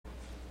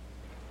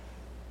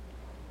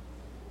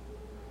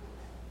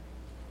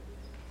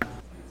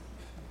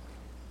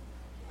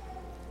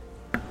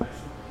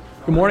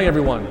Good morning,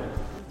 everyone.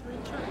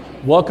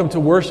 Welcome to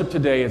worship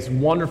today. It's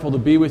wonderful to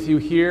be with you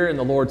here in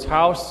the Lord's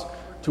house,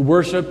 to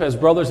worship as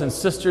brothers and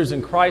sisters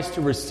in Christ,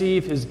 to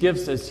receive His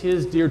gifts as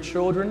His dear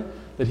children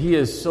that He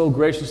has so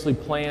graciously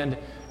planned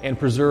and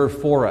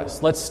preserved for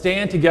us. Let's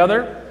stand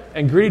together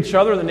and greet each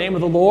other in the name of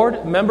the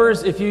Lord.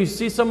 Members, if you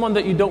see someone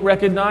that you don't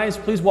recognize,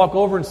 please walk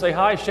over and say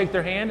hi, shake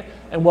their hand,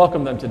 and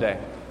welcome them today.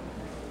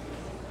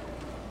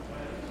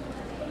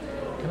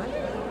 Can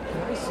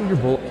I see your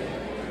bullet?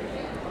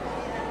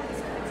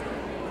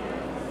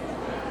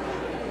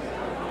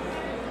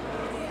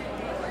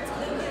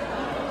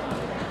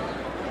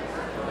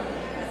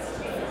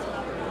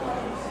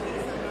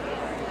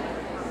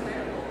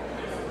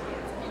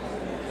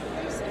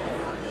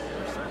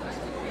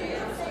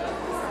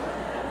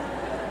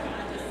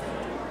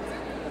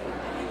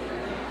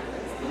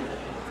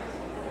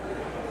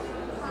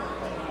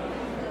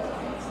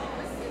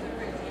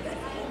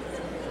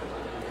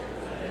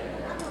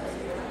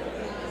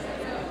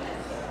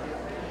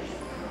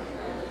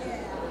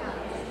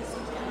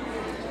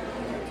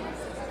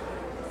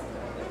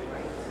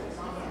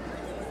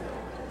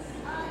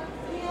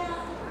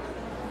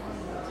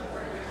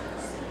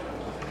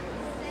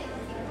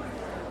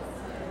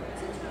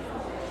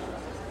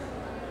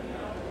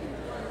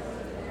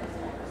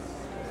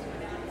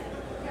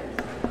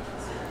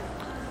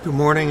 Good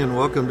morning and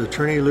welcome to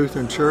Trinity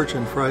Lutheran Church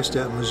in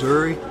Freistatt,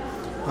 Missouri.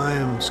 I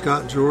am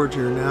Scott George,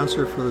 your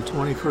announcer for the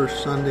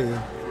 21st Sunday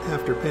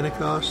after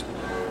Pentecost.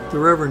 The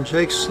Reverend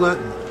Jake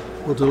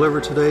Sletton will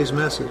deliver today's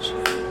message.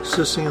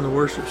 Assisting in the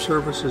worship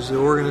service is the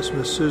organist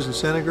Miss Susan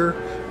Seneger,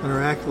 and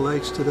our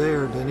acolytes today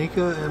are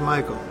Danica and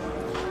Michael.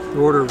 The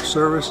order of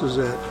service is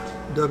at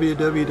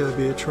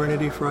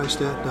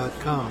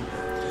www.trinityfreistatt.com.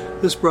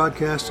 This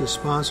broadcast is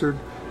sponsored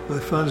by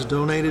funds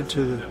donated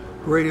to the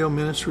radio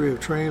ministry of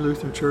Trinity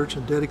Lutheran Church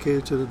and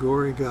dedicated to the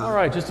glory of God. All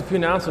right, just a few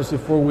announcements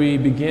before we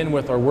begin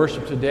with our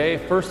worship today.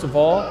 First of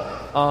all,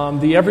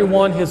 the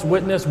Everyone His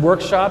Witness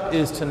workshop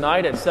is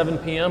tonight at 7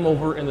 p.m.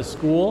 over in the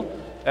school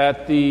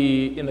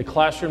in the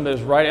classroom that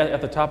is right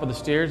at the top of the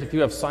stairs. If you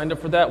have signed up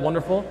for that,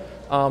 wonderful.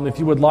 If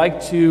you would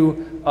like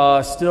to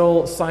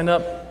still sign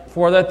up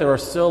for that, there are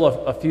still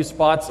a few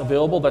spots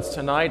available. That's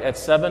tonight at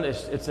 7.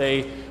 It's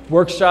a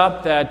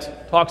workshop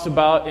that talks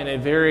about in a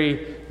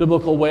very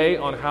biblical way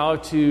on how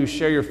to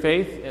share your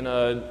faith in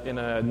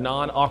a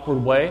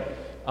non-awkward way,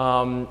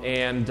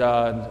 and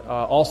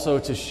also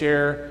to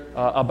share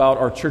about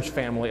our church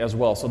family as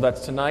well. So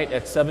that's tonight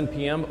at 7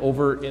 p.m.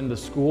 over in the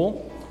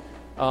school.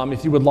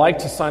 If you would like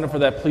to sign up for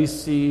that, please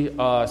see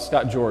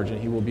Scott George,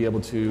 and he will be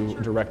able to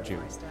direct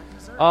you.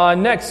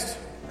 Next,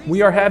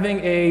 we are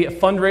having a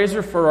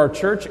fundraiser for our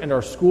church and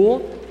our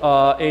school,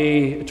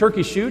 a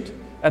turkey shoot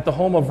at the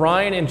home of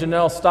Ryan and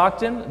Janelle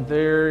Stockton.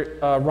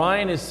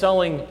 Ryan is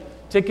selling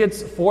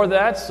tickets for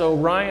that. So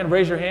Ryan,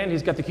 raise your hand.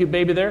 He's got the cute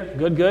baby there.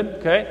 Good.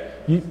 Okay.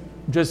 You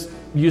just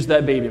use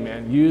that baby,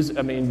 man.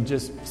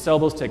 Just sell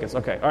those tickets.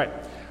 Okay. All right.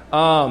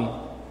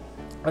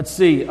 Let's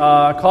see.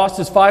 Cost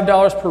is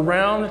 $5 per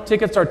round.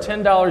 Tickets are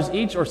 $10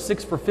 each, or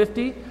 $6 for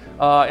 $50.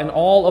 And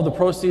all of the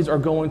proceeds are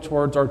going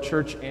towards our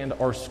church and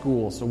our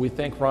school. So we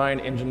thank Ryan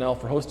and Janelle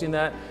for hosting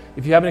that.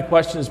 If you have any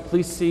questions,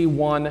 please see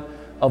one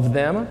of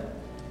them.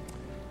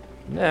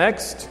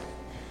 Next,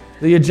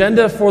 the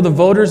agenda for the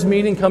voters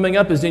meeting coming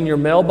up is in your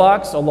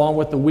mailbox, along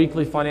with the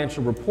weekly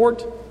financial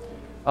report.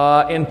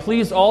 And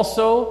please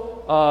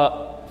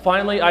also,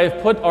 finally, I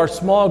have put our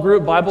small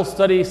group Bible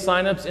study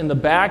signups in the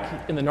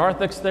back, in the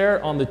narthex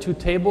there, on the two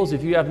tables.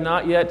 If you have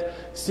not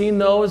yet seen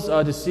those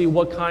to see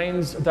what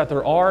kinds that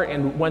there are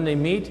and when they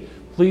meet,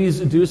 please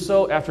do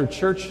so after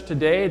church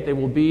today. They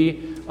will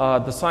be,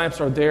 the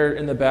signups are there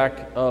in the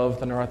back of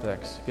the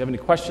narthex. If you have any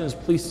questions,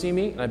 please see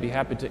me, and I'd be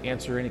happy to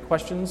answer any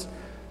questions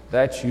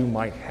that you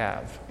might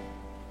have.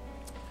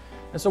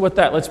 And so with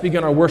that, let's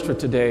begin our worship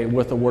today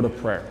with a word of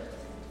prayer.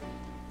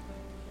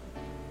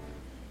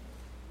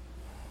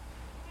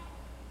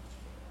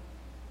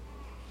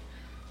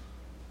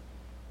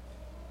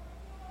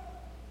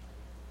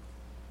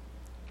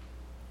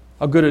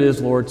 How good it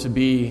is, Lord, to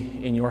be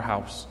in your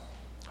house.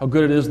 How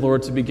good it is,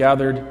 Lord, to be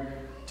gathered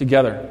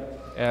together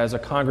as a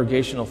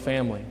congregational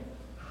family,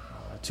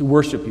 to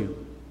worship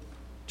you,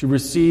 to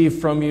receive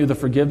from you the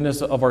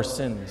forgiveness of our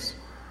sins.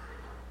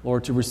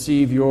 Lord, to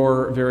receive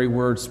your very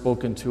words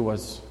spoken to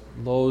us,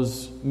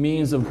 those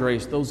means of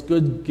grace, those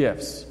good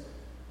gifts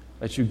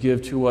that you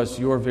give to us,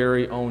 your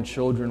very own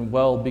children,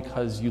 well,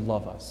 because you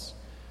love us.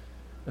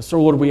 And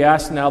so, Lord, we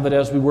ask now that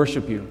as we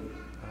worship you,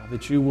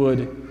 that you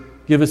would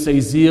give us a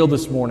zeal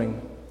this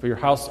morning for your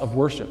house of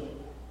worship.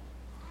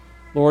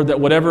 Lord, that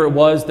whatever it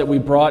was that we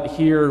brought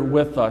here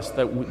with us,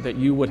 that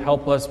you would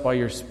help us by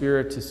your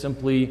Spirit to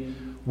simply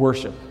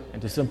worship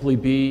and to simply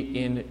be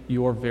in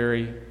your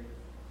very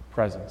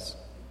presence.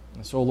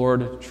 And so,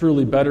 Lord,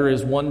 truly better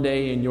is one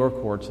day in your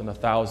courts than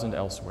 1,000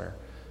 elsewhere.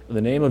 In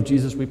the name of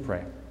Jesus we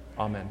pray.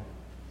 Amen.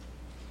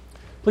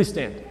 Please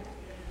stand.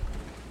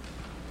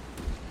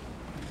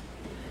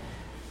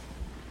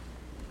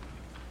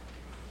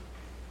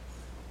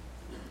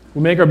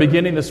 We make our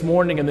beginning this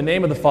morning in the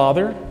name of the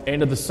Father,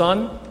 and of the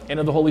Son, and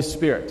of the Holy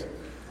Spirit.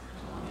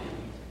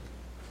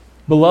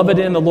 Beloved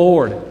in the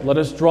Lord, let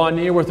us draw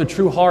near with a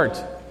true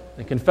heart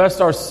and confess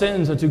our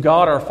sins unto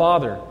God our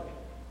Father,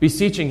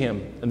 beseeching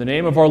Him in the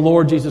name of our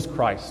Lord Jesus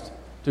Christ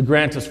to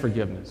grant us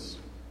forgiveness.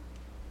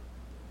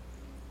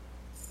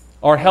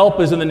 Our help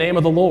is in the name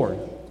of the Lord.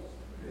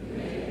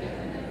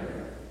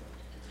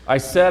 I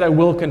said, I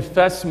will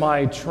confess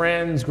my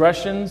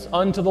transgressions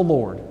unto the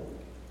Lord.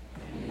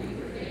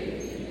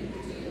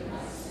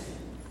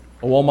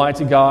 O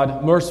Almighty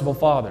God, merciful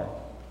Father,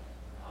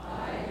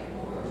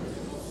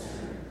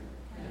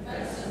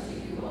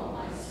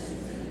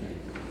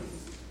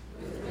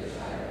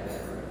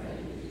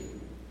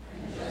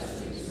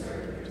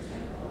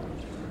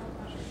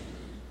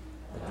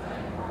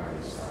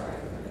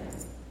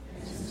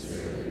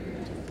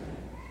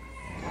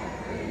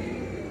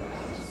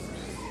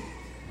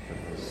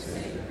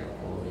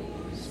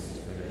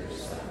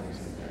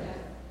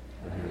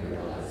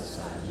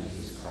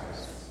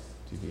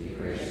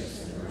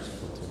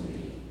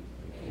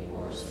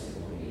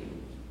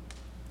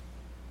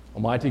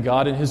 Almighty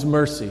God, in His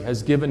mercy,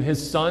 has given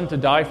His Son to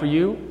die for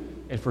you,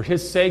 and for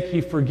His sake He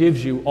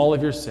forgives you all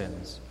of your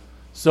sins.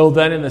 So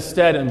then, in the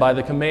stead and by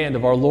the command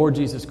of our Lord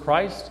Jesus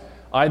Christ,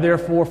 I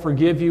therefore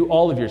forgive you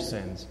all of your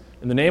sins.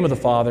 In the name of the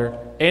Father,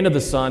 and of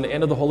the Son,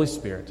 and of the Holy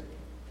Spirit.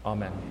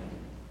 Amen.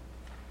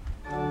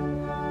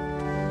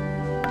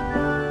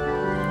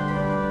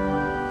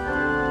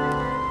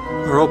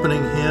 Our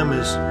opening hymn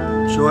is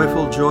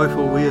Joyful,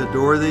 Joyful, We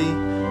Adore Thee,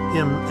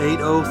 hymn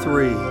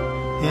 803.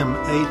 Hymn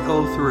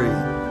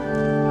 803.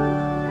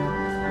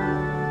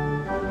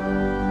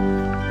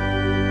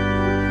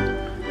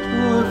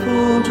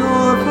 Joyful,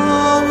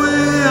 joyful, we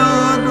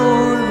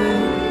adore Thee.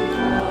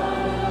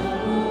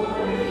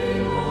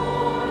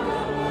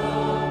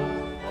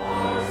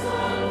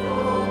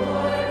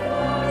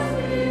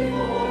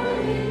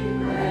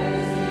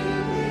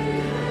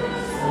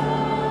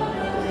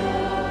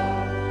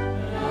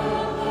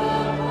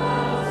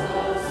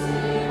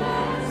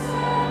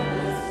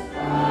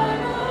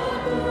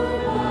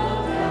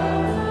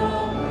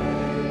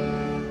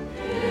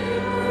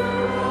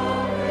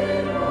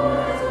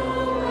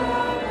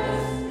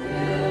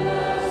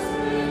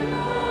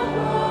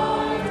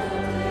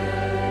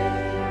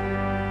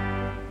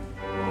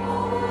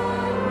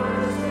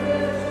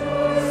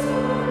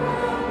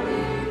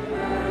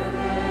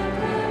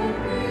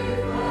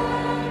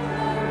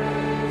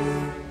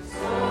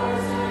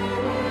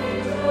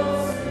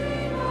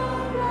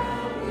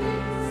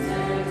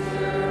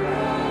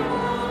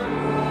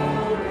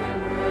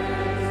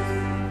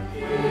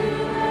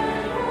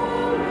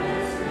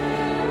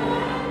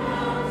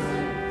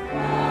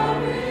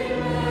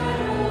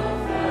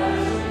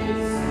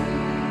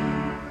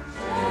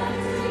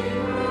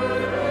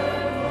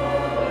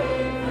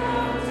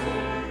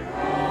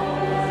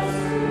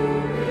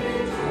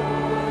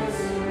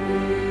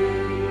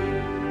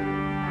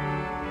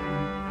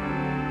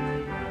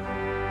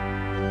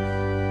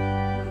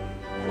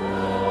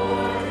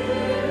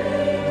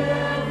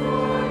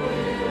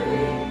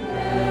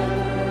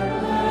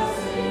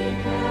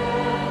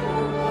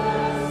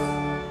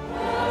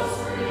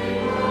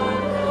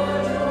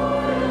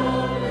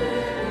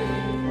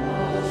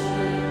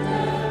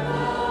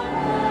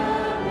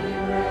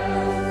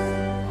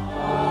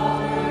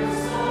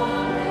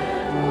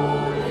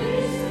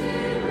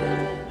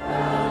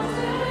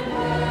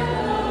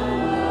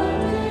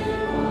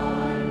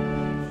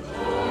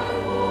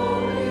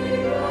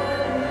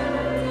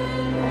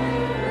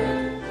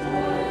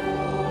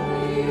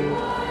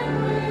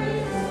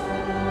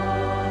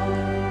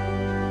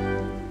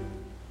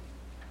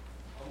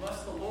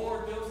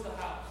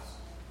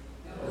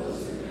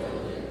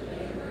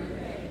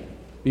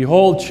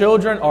 Behold,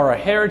 children are a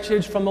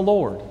heritage from the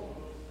Lord,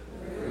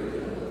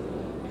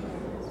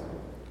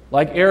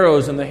 like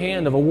arrows in the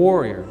hand of a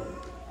warrior.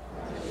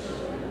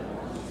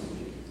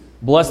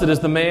 Blessed is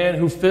the man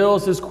who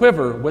fills his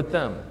quiver with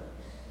them.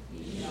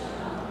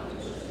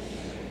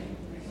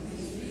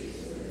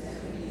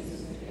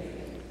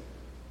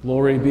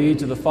 Glory be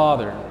to the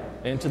Father,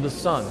 and to the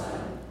Son,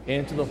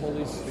 and to the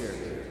Holy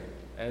Spirit,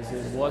 as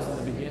it was in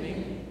the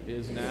beginning,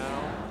 is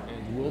now,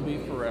 and will be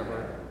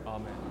forever.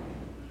 Amen.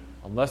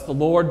 Unless the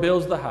Lord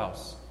builds the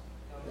house,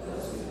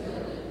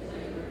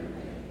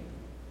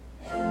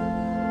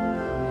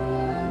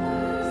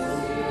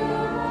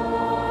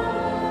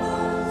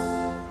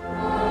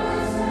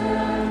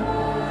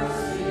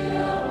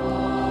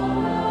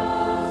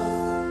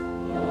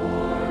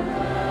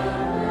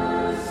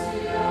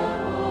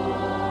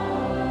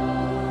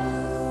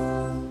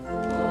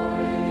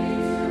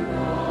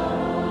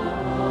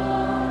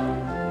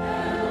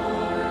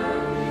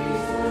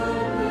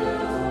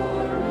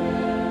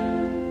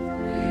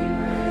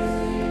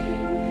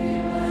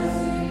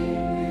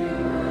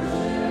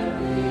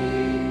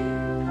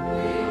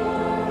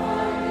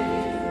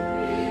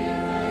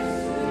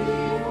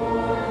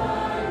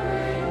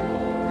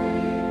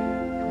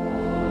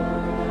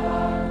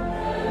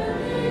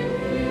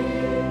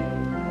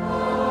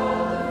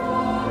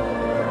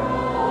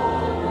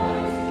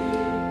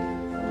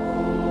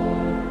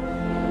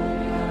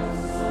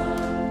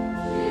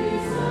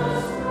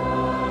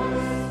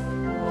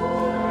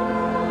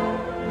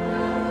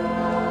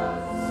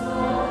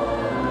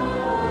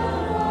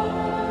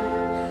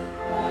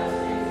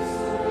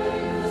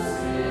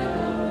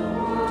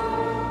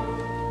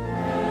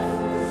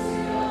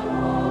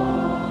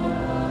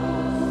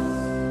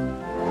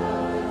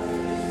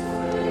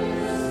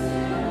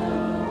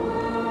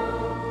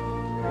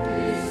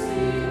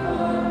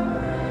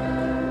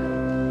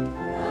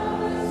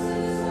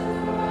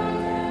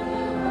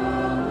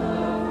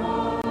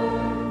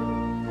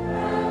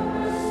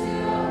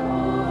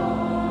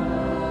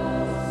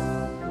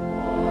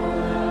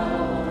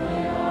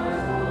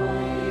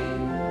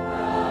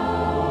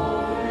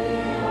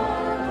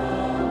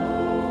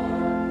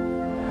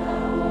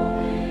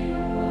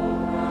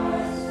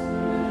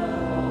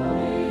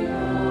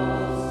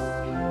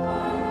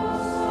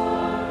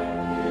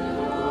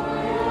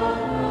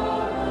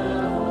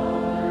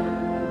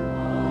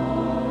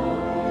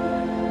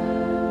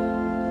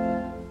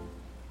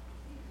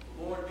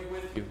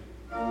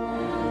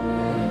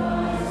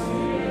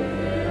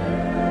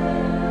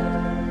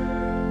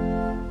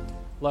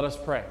 Let us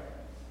pray.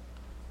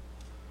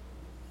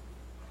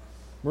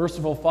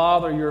 Merciful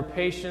Father, your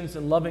patience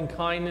and loving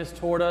kindness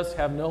toward us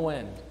have no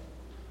end.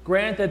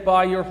 Grant that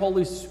by your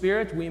Holy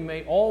Spirit we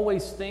may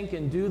always think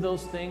and do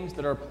those things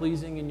that are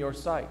pleasing in your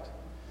sight.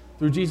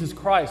 Through Jesus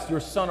Christ, your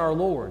Son, our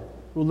Lord,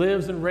 who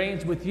lives and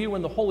reigns with you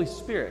in the Holy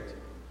Spirit,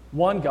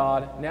 one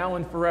God, now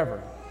and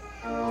forever.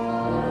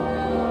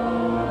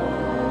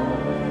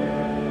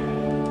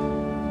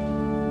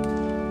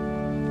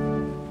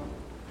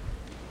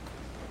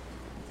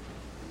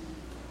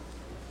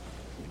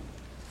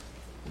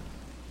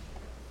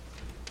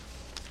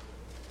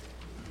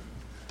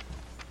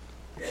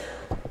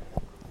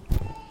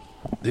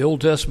 The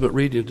Old Testament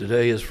reading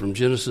today is from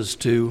Genesis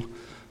 2,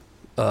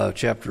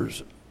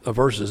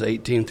 verses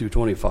 18 through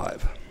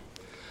 25.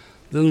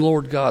 Then the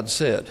Lord God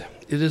said,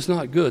 "It is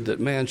not good that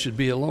man should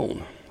be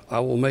alone. I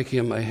will make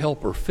him a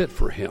helper fit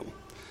for him."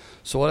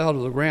 So out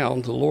of the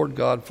ground the Lord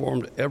God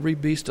formed every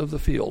beast of the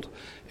field,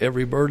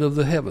 every bird of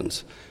the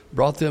heavens,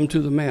 brought them to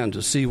the man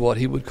to see what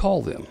he would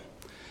call them.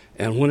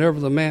 And whenever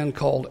the man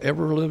called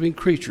every living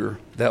creature,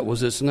 that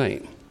was its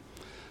name.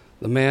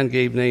 The man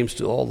gave names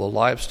to all the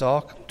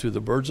livestock, to the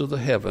birds of the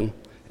heaven,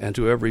 and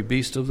to every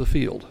beast of the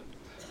field.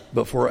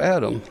 But for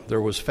Adam there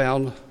was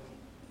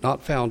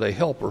not found a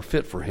helper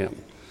fit for him.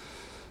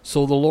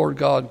 So the Lord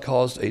God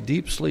caused a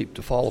deep sleep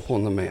to fall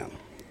upon the man,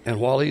 and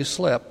while he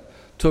slept,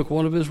 took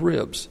one of his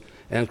ribs,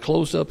 and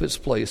closed up its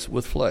place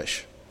with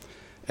flesh.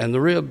 And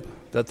the rib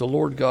that the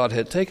Lord God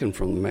had taken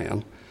from the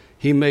man,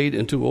 he made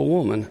into a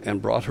woman,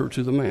 and brought her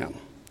to the man.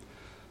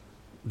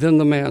 Then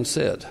the man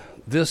said,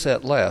 "This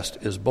at last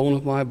is bone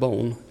of my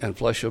bone and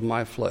flesh of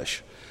my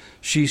flesh.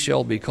 She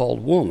shall be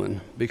called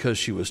woman, because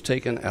she was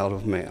taken out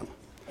of man.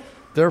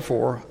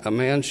 Therefore a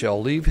man shall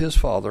leave his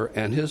father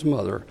and his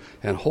mother,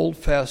 and hold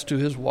fast to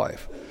his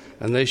wife,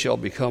 and they shall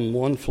become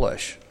one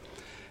flesh.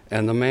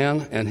 And the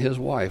man and his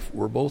wife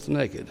were both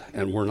naked,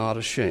 and were not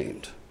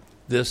ashamed."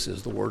 This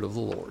is the word of the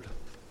Lord.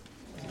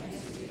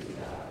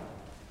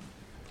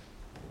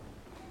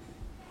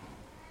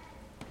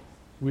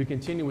 We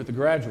continue with the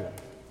gradual.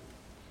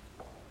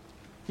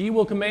 He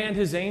will command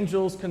his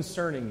angels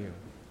concerning you.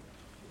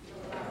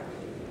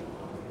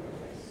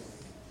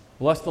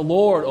 Bless the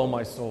Lord, O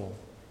my soul.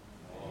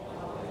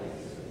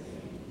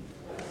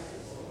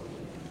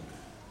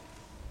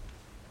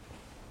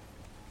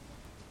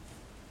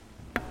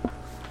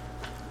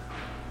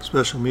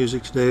 Special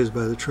music today is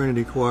by the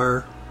Trinity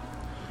Choir,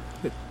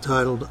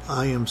 titled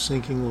 "I Am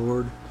Sinking,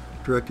 Lord,"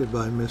 directed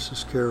by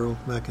Mrs. Carol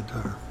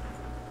McIntyre.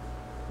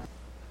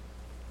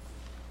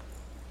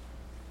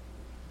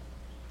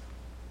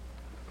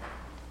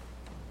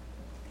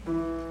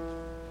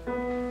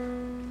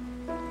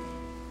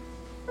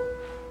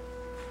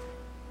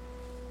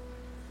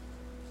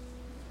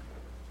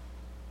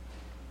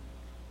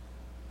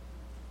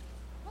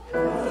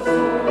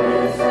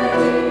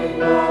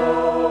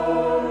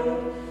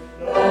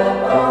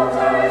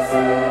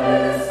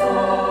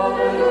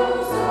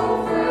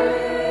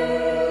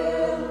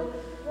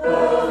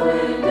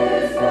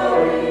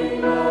 Glory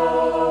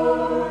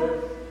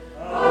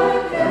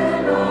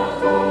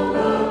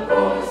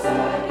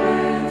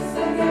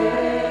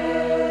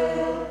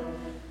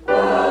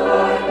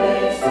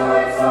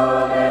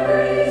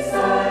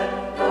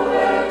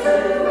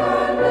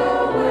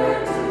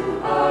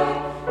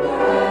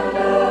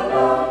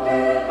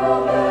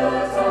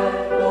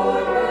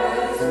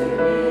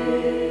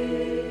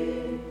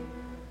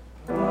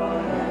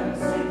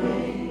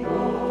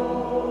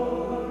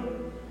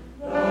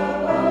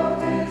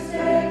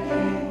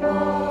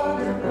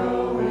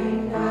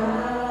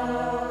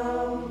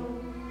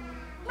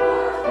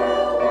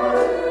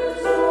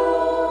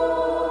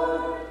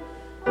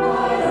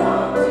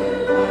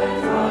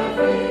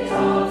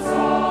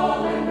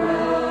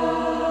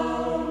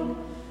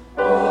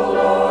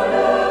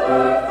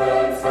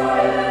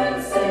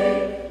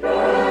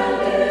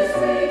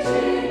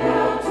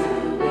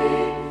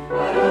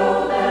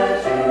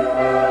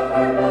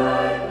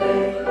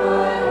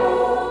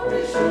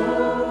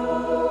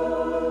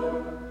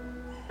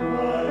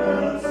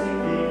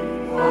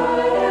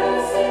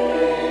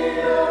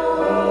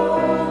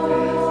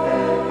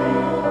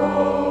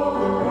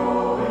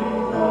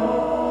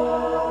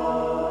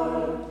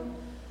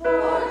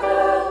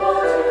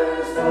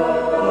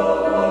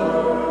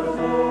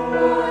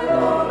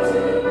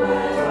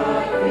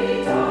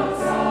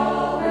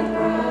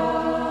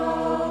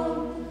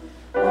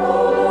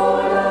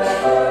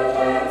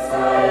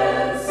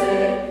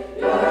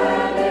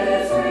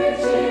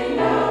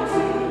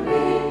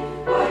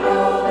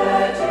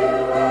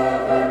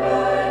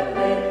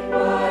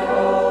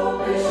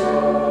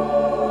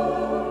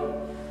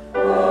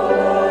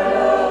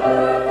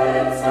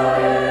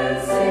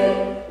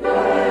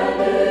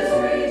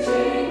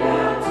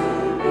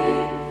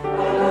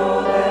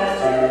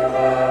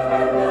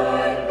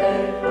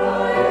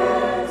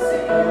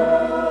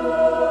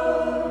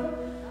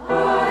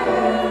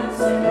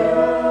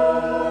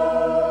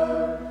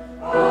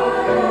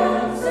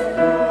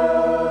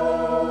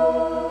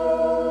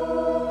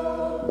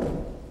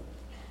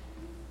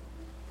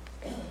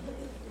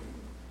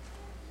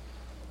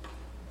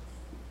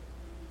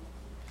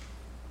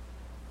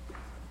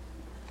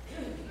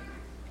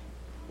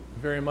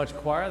very much,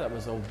 choir. That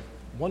was a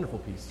wonderful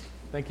piece.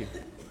 Thank you.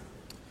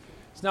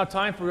 It's now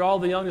time for all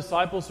the young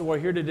disciples who are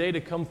here today to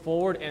come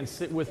forward and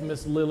sit with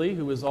Miss Lily,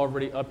 who is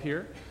already up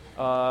here.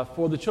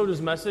 For the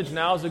children's message,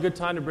 now is a good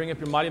time to bring up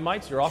your mighty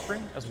mites, your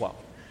offering as well.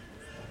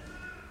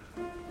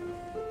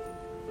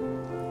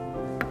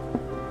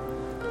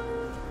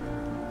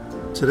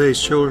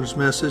 Today's children's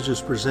message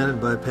is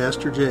presented by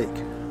Pastor Jake.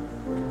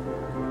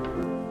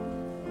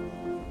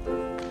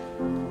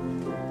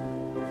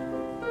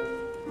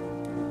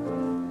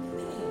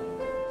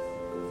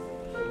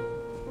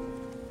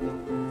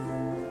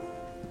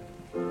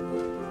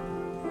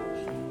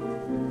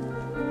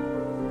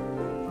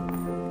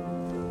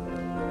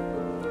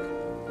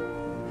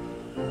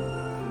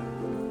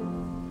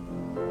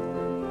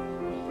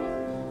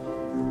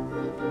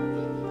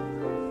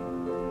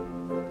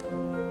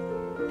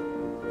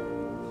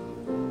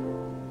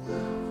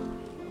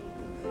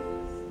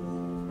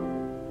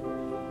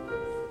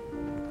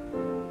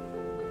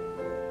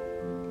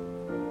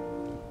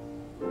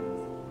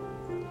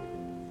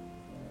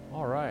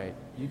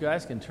 You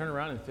guys can turn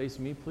around and face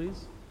me,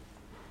 please.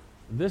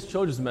 This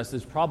children's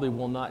message probably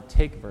will not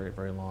take very,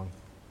 very long,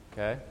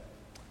 okay?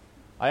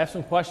 I have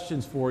some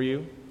questions for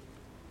you.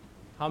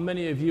 How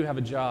many of you have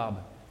a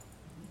job?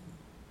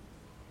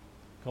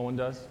 Cohen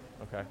does?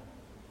 Okay.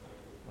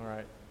 All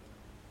right.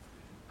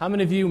 How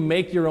many of you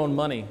make your own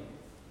money?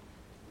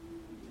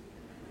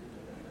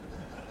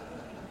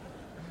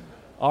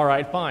 All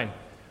right, fine.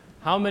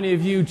 How many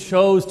of you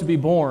chose to be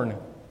born?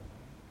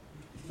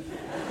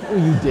 Oh,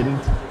 you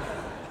didn't.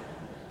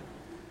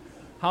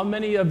 How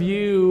many of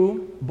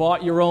you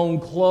bought your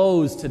own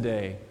clothes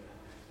today?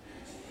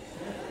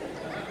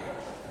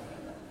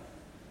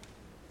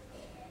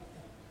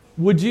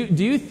 Do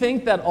you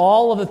think that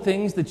all of the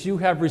things that you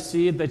have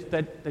received,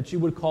 that you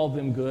would call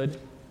them good?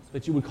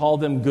 That you would call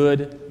them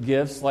good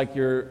gifts, like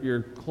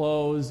your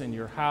clothes and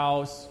your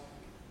house?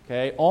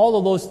 Okay, all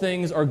of those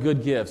things are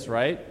good gifts,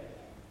 right?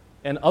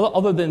 And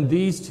other than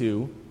these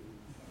two,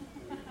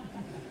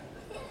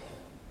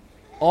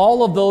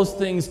 all of those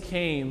things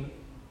came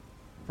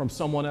from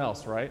someone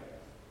else, right?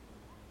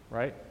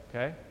 Right?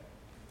 Okay?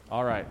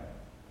 All right.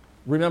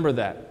 Remember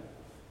that.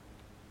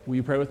 Will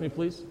you pray with me,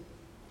 please?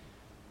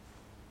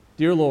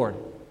 Dear Lord,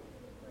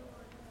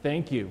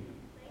 thank you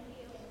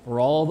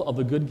for all of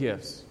the good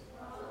gifts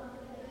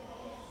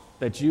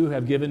that you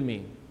have given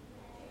me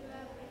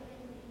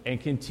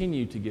and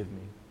continue to give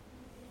me.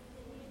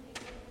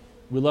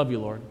 We love you,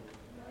 Lord.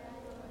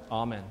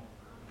 Amen.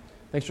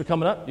 Thanks for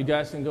coming up. You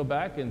guys can go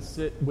back and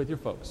sit with your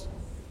folks.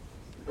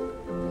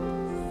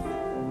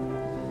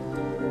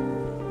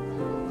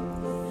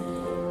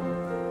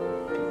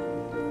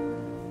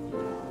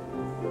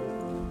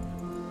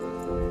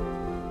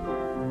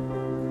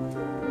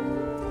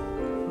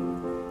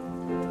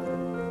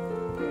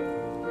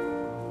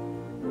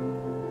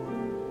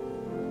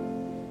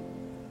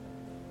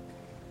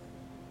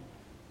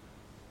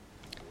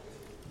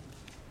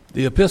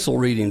 The epistle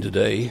reading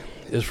today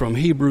is from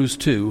Hebrews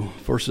 2,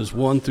 verses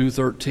 1 through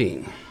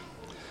 13.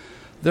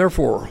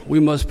 Therefore, we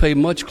must pay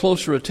much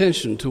closer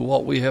attention to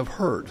what we have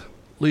heard,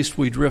 lest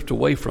we drift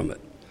away from it.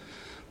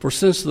 For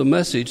since the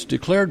message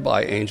declared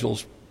by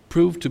angels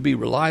proved to be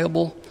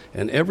reliable,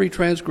 and every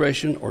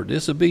transgression or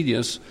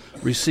disobedience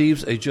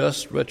receives a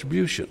just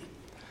retribution,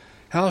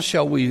 how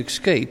shall we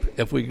escape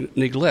if we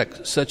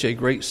neglect such a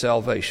great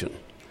salvation?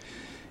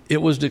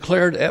 It was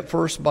declared at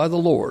first by the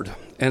Lord,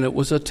 and it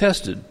was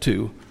attested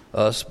to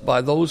us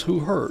by those who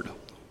heard,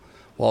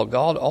 while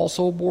God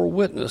also bore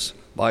witness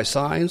by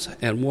signs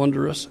and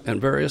wondrous and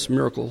various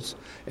miracles,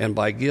 and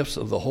by gifts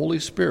of the Holy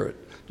Spirit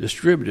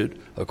distributed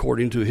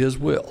according to his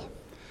will.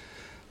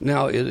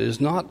 Now it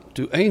is not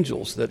to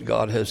angels that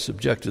God has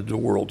subjected the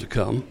world to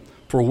come,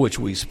 for which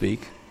we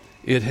speak.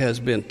 It has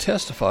been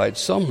testified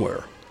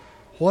somewhere,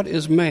 what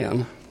is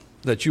man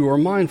that you are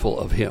mindful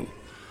of him,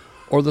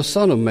 or the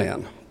Son of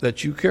Man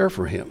that you care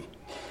for him?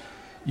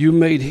 You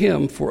made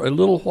him for a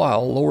little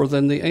while lower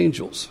than the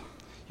angels.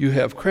 You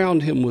have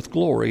crowned him with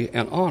glory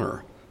and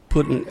honor,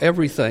 putting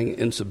everything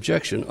in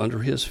subjection under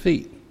his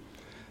feet.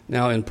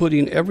 Now, in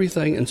putting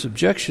everything in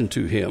subjection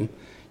to him,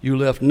 you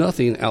left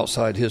nothing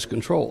outside his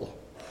control.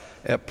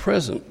 At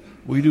present,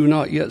 we do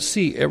not yet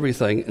see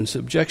everything in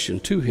subjection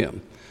to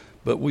him,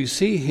 but we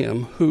see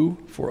him who,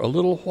 for a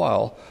little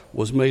while,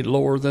 was made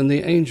lower than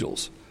the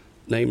angels,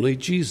 namely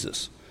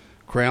Jesus,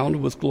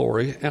 crowned with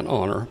glory and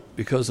honor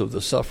because of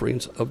the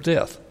sufferings of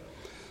death,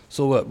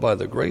 so that by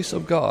the grace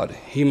of God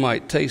he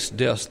might taste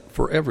death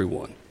for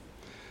everyone.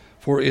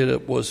 For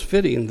it was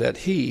fitting that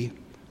he,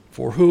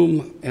 for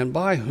whom and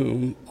by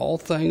whom all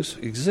things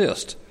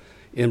exist,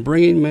 in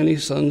bringing many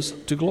sons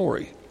to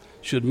glory,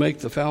 should make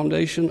the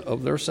foundation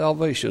of their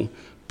salvation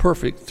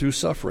perfect through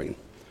suffering.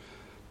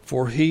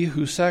 For he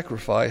who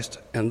sacrificed,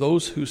 and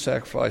those who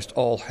sacrificed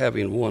all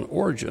having one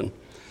origin,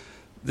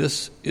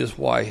 this is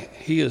why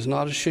he is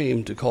not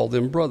ashamed to call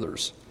them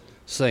brothers,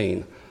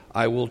 saying,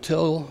 I will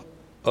tell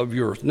of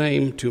your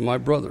name to my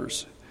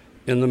brothers.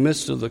 In the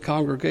midst of the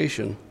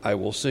congregation I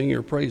will sing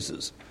your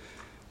praises.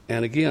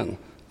 And again,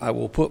 I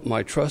will put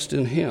my trust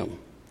in him.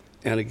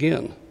 And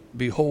again,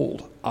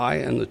 behold, I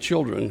and the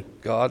children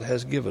God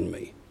has given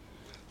me.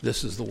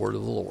 This is the word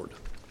of the Lord.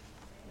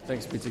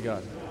 Thanks be to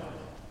God.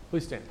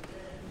 Please stand.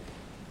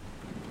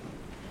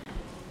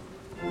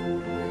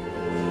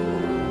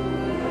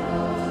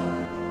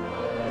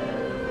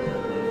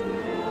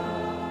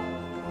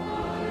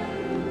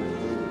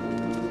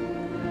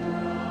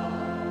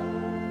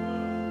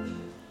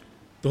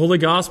 The Holy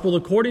Gospel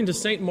according to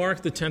St.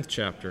 Mark, the 10th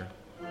chapter.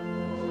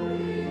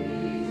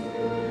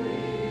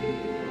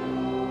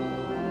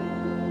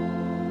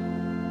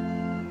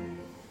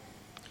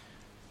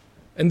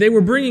 And they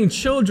were bringing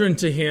children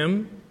to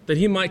him that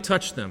he might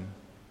touch them.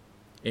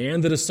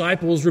 And the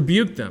disciples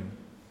rebuked them.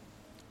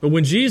 But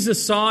when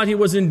Jesus saw it, he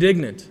was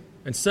indignant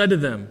and said to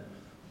them,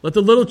 Let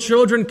the little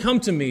children come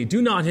to me,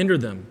 do not hinder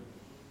them,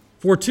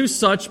 for to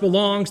such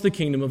belongs the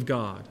kingdom of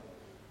God.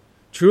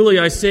 Truly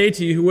I say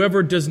to you,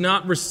 whoever does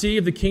not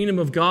receive the kingdom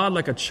of God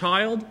like a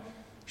child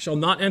shall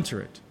not enter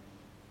it.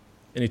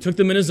 And he took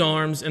them in his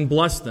arms and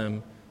blessed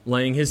them,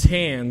 laying his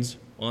hands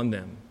on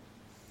them.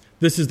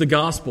 This is the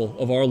gospel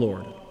of our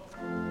Lord.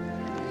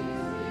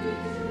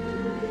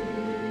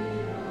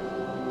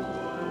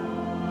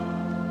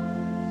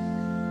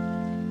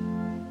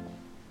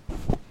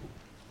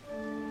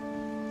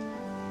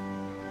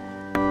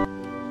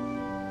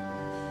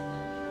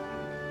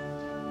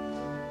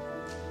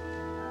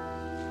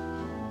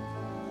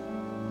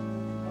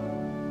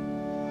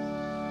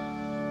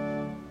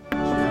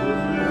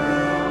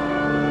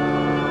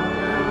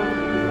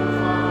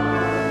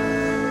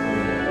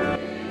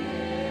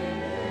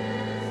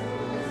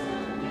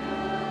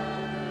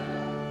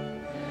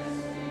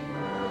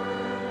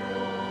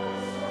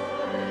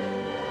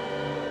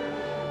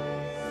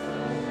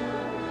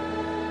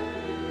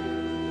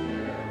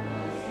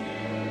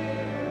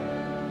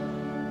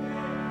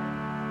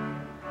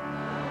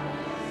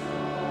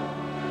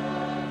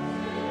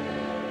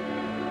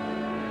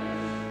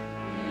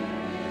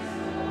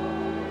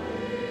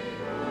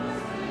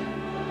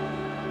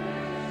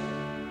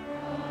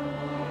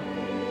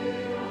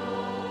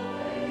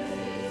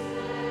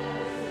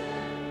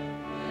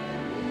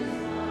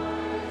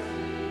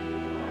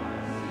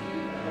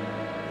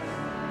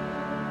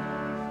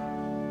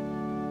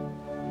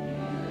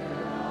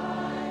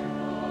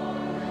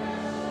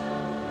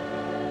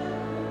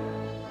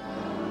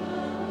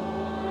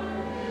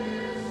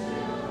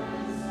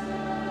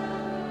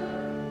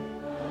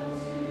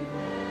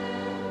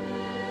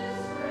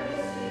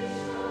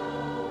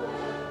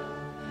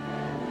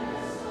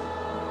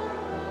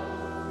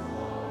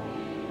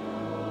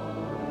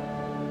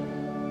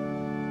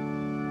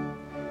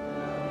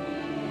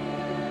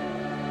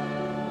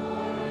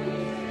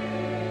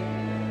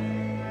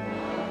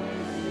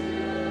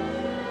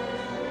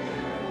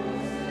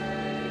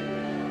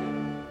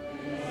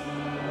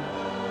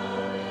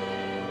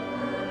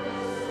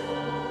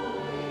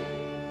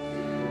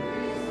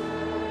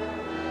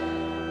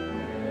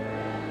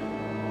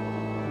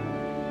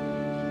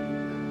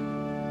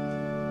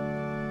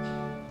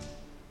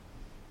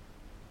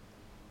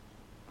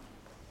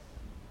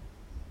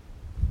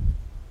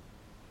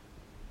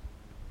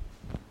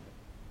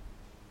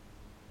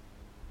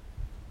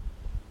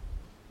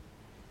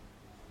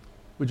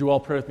 Would you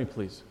all pray with me,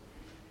 please?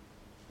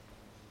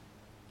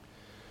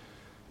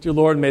 Dear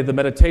Lord, may the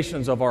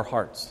meditations of our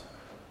hearts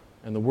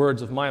and the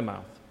words of my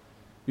mouth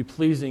be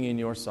pleasing in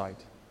your sight.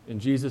 In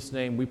Jesus'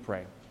 name we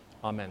pray.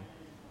 Amen.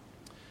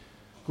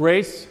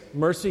 Grace,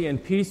 mercy,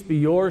 and peace be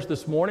yours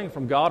this morning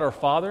from God our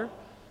Father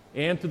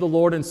and through the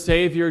Lord and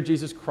Savior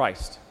Jesus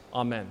Christ.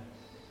 Amen.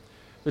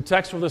 The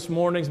text for this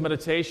morning's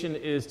meditation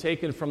is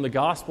taken from the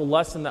gospel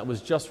lesson that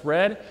was just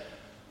read.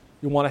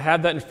 You want to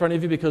have that in front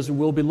of you because we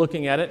will be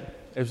looking at it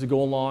as we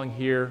go along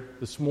here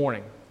this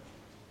morning.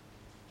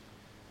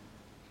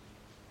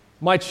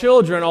 My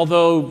children,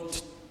 although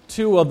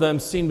two of them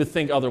seem to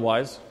think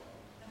otherwise,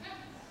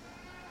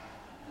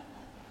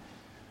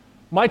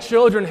 my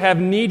children have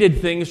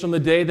needed things from the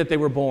day that they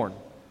were born.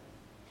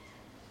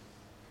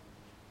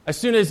 As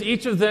soon as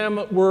each of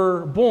them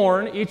were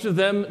born, each of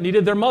them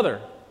needed their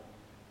mother.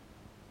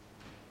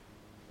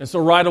 And so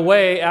right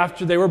away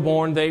after they were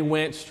born, they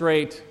went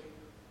straight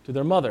to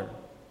their mother.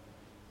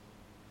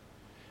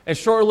 And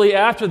shortly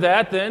after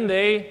that, then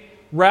they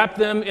wrapped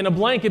them in a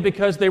blanket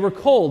because they were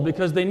cold,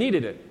 because they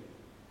needed it.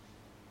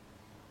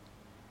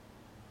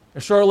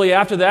 And shortly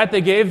after that,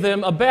 they gave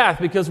them a bath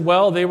because,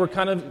 well, they were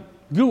kind of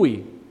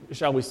gooey,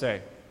 shall we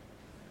say.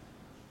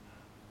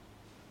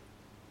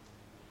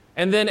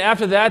 And then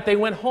after that, they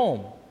went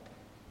home.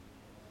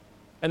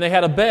 And they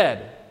had a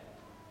bed.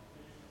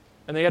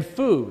 And they had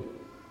food.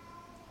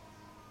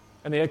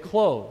 And they had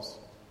clothes.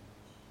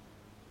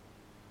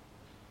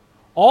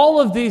 All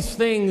of these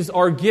things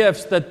are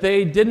gifts that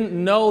they didn't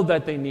know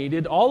that they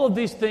needed. All of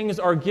these things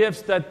are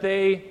gifts that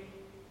they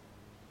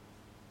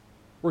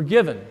were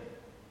given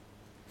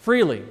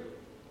freely,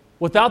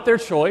 without their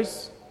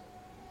choice,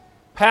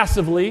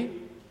 passively,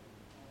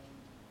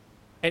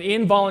 and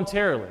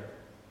involuntarily.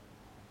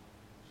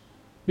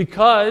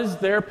 Because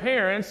their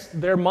parents,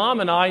 their mom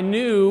and I,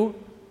 knew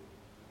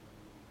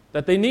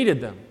that they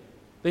needed them.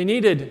 They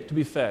needed to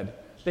be fed.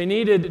 They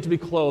needed to be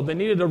clothed. They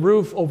needed a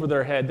roof over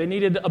their head. They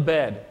needed a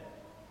bed.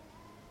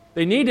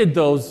 They needed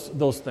those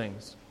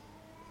things.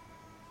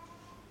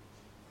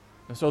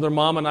 And so their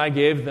mom and I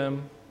gave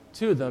them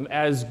to them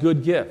as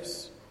good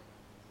gifts.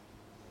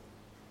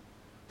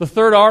 The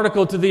third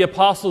article to the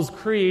Apostles'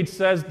 Creed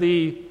says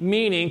the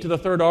meaning to the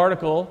third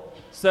article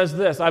says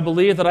this: I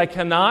believe that I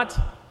cannot,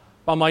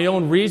 by my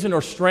own reason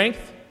or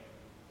strength,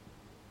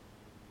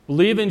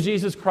 believe in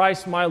Jesus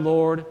Christ my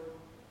Lord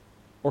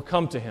or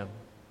come to Him.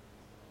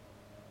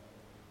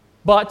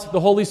 But the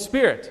Holy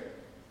Spirit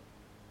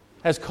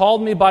has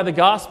called me by the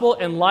gospel,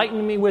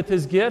 enlightened me with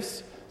His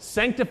gifts,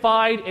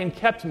 sanctified and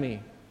kept me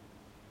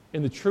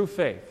in the true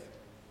faith.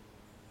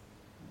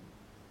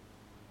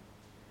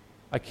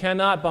 I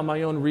cannot, by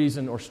my own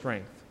reason or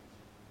strength,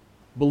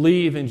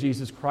 believe in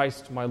Jesus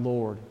Christ my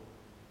Lord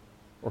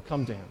or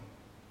come to Him.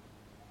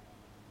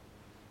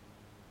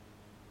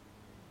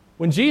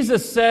 When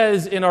Jesus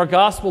says in our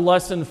gospel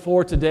lesson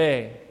for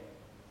today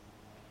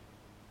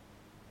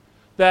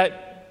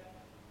that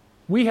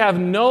we have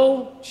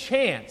no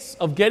chance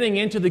of getting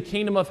into the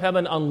kingdom of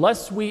heaven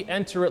unless we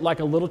enter it like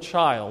a little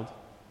child,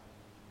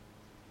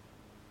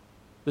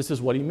 this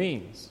is what He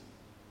means.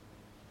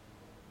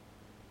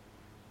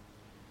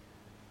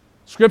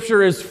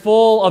 Scripture is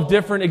full of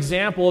different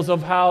examples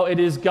of how it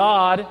is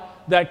God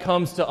that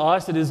comes to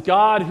us. It is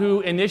God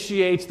who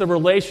initiates the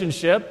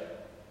relationship.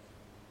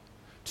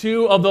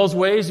 Two of those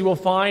ways you will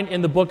find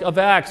in the book of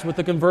Acts with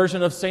the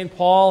conversion of St.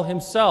 Paul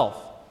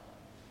himself.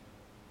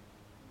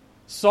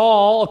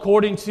 Saul,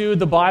 according to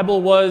the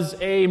Bible, was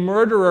a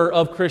murderer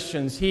of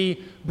Christians.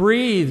 He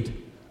breathed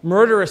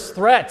murderous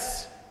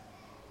threats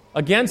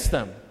against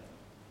them.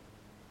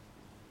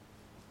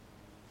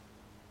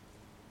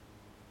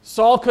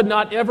 Saul could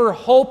not ever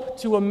hope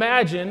to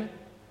imagine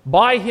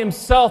by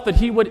himself that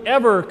he would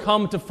ever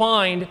come to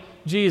find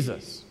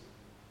Jesus.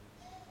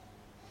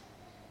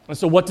 And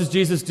so what does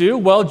Jesus do?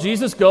 Well,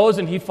 Jesus goes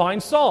and He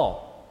finds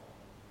Saul.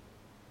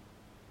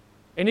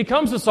 And He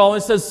comes to Saul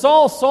and says,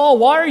 Saul, Saul,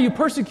 why are you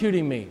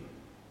persecuting me?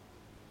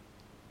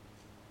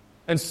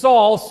 And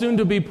Saul, soon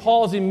to be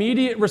Paul's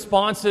immediate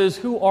response is,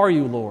 who are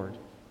you, Lord?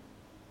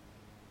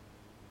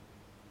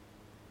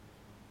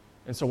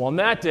 And so on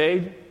that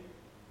day,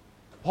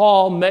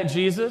 Paul met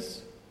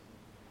Jesus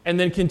and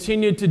then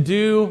continued to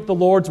do the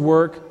Lord's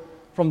work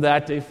from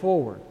that day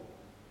forward.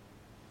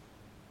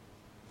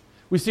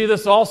 We see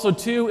this also,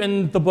 too,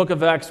 in the book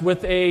of Acts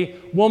with a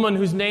woman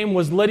whose name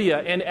was Lydia.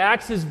 And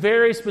Acts is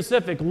very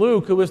specific.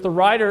 Luke, who is the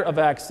writer of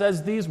Acts,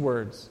 says these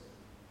words: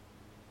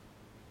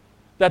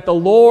 that the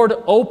Lord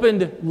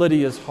opened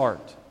Lydia's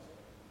heart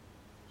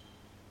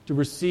to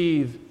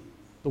receive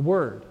the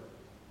word.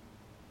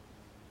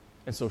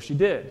 And so she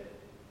did.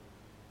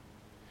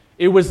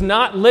 It was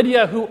not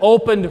Lydia who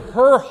opened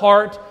her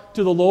heart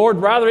to the Lord.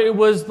 Rather, it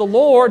was the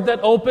Lord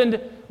that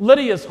opened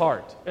Lydia's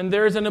heart. And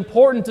there is an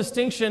important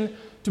distinction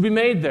to be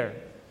made there.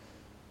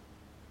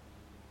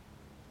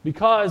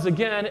 Because,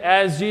 again,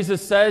 as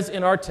Jesus says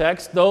in our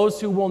text,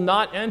 those who will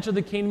not enter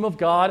the kingdom of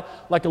God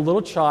like a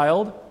little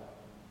child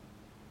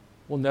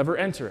will never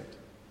enter it.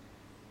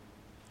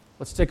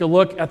 Let's take a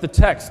look at the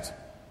text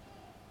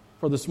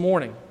for this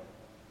morning.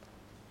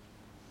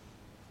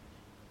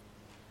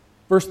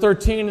 Verse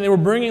 13, and they were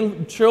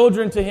bringing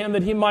children to Him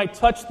that He might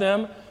touch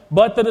them,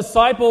 but the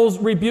disciples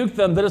rebuked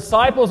them. The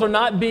disciples are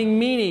not being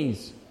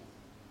meanies.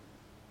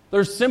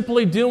 They're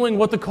simply doing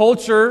what the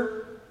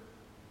culture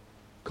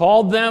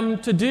called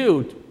them to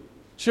do.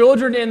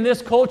 Children in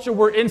this culture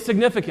were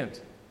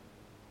insignificant.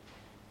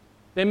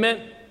 They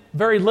meant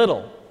very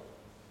little.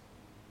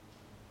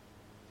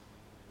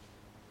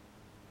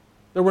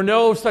 There were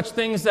no such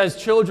things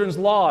as children's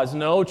laws.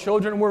 No,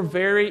 children were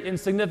very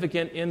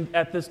insignificant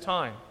at this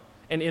time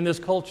and in this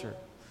culture.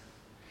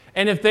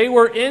 And if they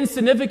were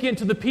insignificant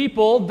to the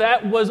people,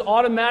 that was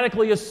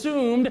automatically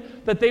assumed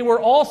that they were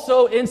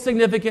also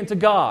insignificant to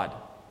God.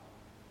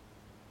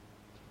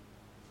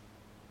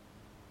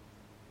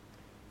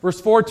 Verse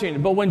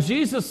 14, but when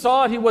Jesus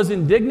saw it, He was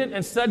indignant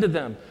and said to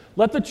them,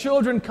 let the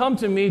children come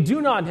to me,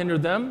 do not hinder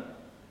them,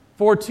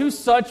 for to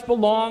such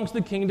belongs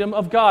the kingdom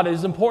of God. It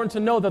is important to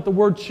know that the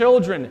word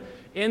children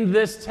in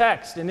this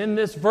text and in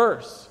this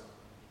verse,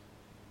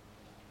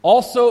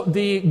 also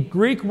the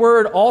Greek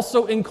word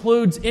also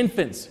includes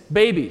infants,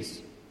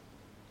 babies.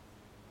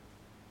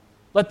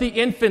 Let the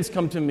infants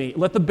come to me.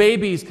 Let the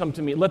babies come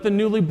to me. Let the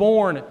newly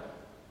born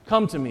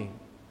come to me.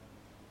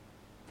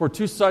 For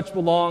to such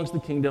belongs the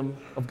kingdom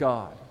of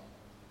God.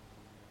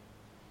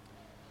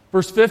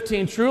 Verse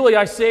 15, truly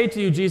I say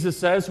to you, Jesus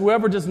says,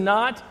 whoever does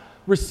not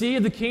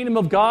receive the kingdom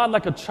of God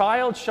like a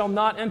child shall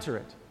not enter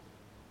it.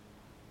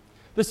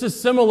 This is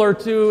similar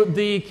to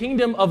the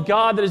kingdom of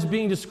God that is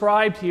being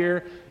described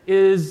here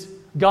is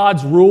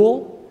God's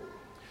rule.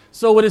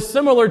 So it is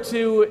similar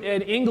to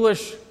an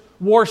English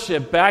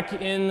warship back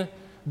in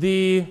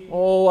the,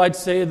 I'd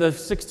say the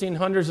 1600s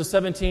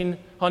or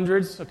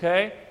 1700s,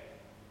 okay?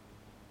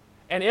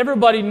 And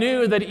everybody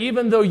knew that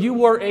even though you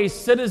were a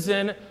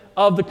citizen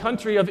of the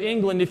country of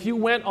England, if you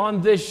went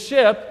on this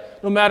ship,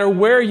 no matter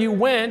where you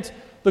went,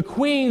 the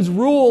queen's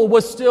rule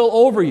was still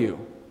over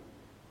you,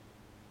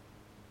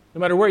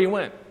 no matter where you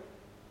went.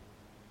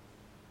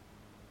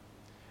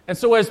 And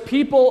so as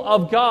people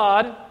of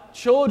God,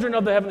 children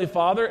of the Heavenly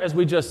Father, as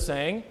we just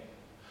sang,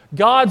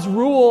 God's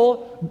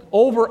rule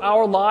over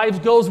our lives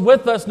goes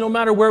with us no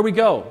matter where we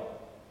go.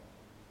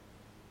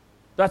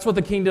 That's what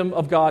the kingdom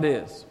of God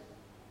is.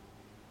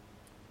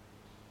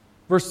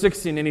 Verse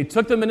 16, and he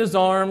took them in his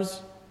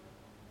arms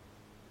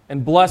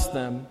and blessed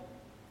them,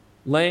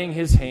 laying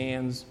his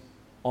hands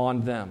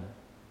on them.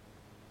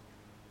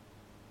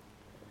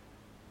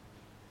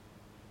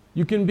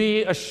 You can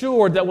be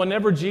assured that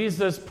whenever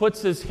Jesus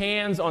puts his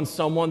hands on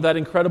someone, that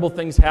incredible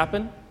things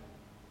happen.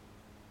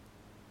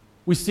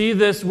 We see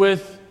this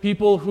with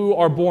people who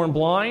are born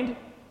blind.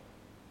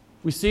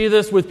 We see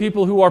this with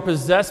people who are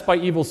possessed by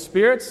evil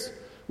spirits.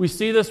 We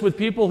see this with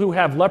people who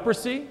have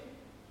leprosy.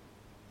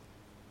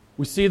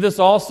 We see this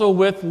also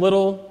with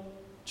little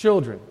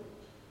children.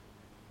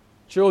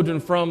 Children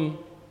from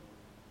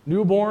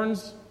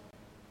newborns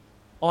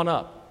on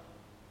up.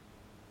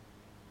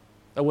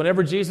 That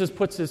whenever Jesus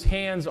puts his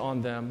hands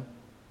on them,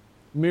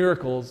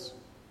 miracles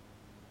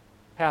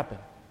happen.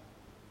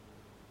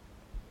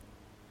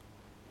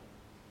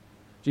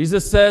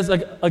 Jesus says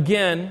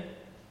again,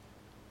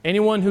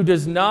 anyone who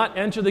does not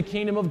enter the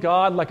kingdom of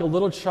God like a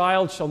little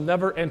child shall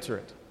never enter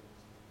it.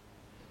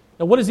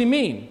 Now, what does he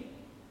mean?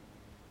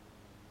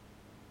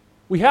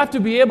 We have to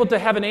be able to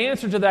have an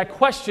answer to that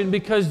question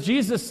because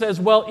Jesus says,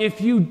 well,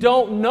 if you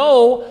don't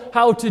know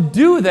how to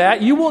do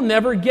that, you will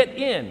never get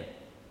in.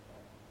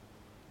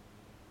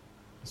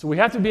 So we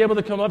have to be able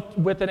to come up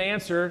with an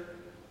answer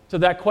to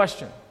that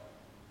question.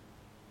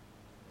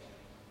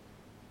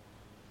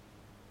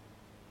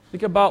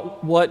 Think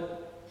about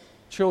what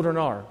children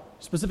are,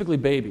 specifically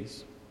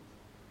babies.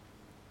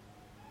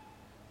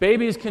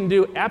 Babies can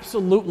do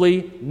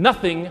absolutely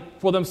nothing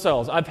for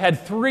themselves. I've had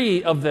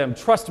 3 of them.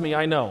 Trust me,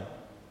 I know.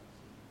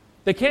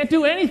 They can't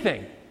do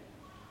anything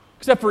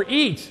except for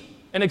eat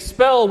and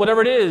expel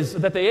whatever it is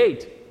that they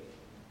ate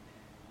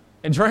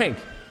and drank.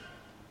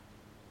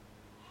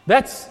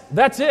 That's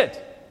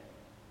it.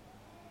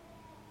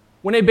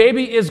 When a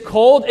baby is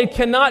cold, it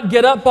cannot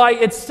get up by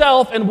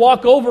itself and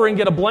walk over and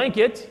get a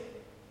blanket.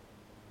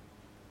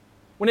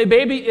 When a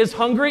baby is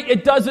hungry,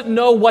 it doesn't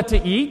know what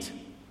to eat.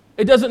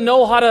 It doesn't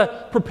know how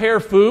to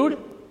prepare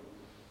food.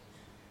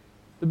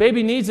 The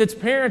baby needs its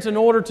parents in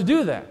order to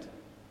do that.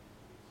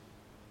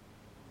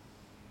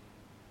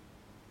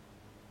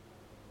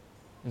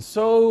 And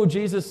so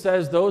Jesus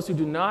says, those who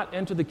do not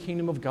enter the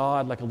kingdom of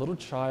God like a little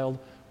child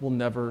will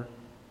never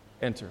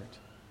enter it.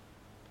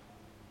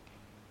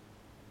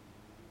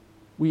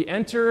 We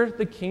enter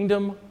the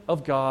kingdom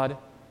of God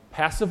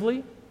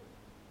passively,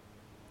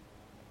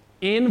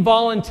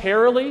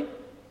 involuntarily,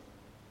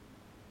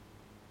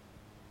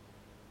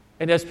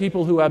 and as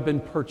people who have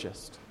been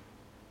purchased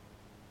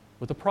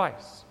with a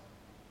price.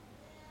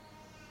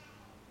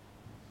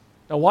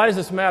 Now, why does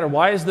this matter?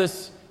 Why is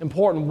this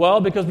important?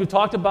 Well, because we've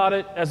talked about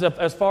it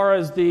as far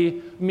as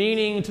the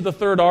meaning to the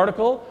third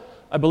article.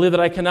 I believe that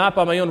I cannot,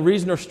 by my own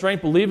reason or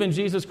strength, believe in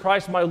Jesus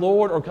Christ my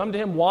Lord or come to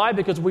him. Why?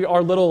 Because we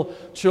are little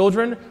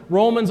children.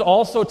 Romans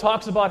also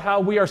talks about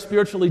how we are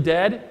spiritually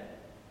dead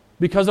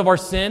because of our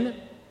sin.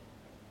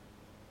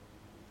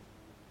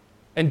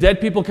 And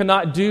dead people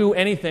cannot do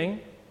anything.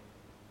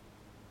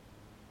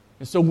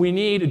 And so we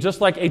need,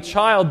 just like a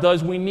child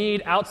does, we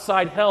need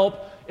outside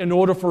help in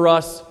order for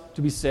us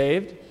to be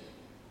saved.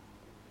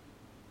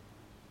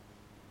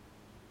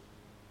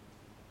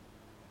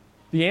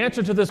 The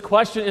answer to this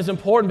question is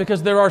important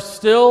because there are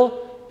still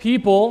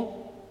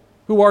people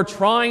who are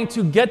trying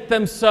to get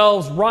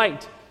themselves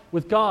right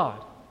with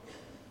God.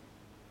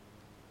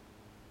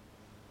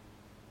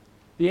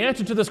 The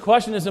answer to this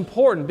question is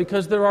important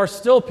because there are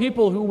still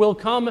people who will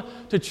come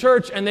to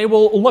church and they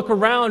will look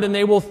around and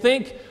they will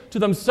think to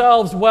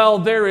themselves, well,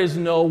 there is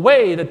no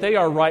way that they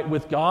are right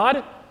with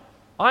God.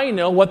 I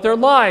know what their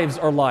lives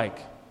are like.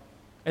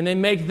 And they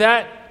make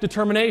that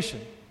determination.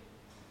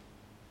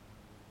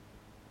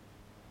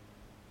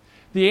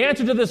 The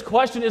answer to this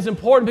question is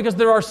important because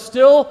there are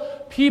still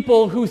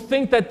people who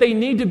think that they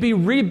need to be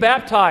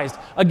rebaptized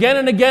again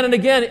and again and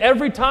again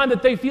every time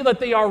that they feel that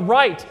they are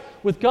right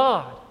with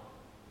God.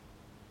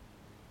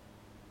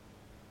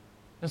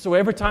 And so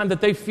every time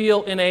that they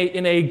feel in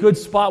a good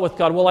spot with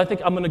God, well, I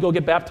think I'm going to go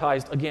get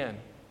baptized again.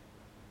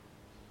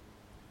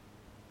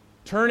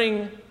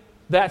 Turning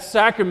that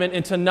sacrament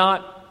into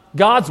not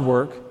God's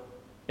work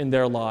in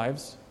their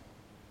lives,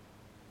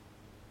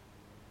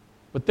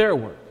 but their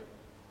work.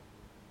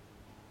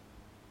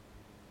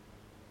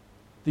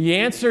 The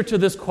answer to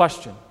this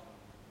question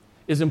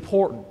is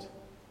important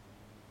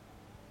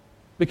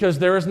because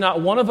there is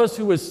not one of us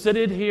who is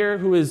seated here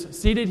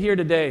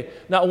today,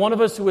 not one of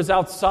us who is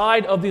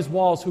outside of these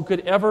walls who could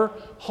ever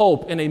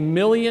hope in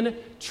 1,000,000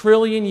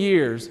 trillion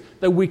years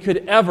that we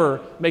could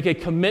ever make a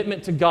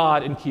commitment to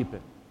God and keep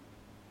it.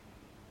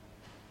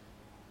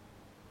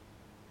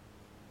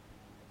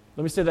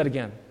 Let me say that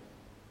again.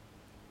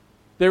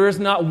 There is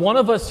not one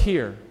of us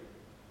here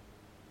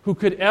who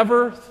could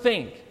ever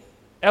think,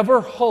 ever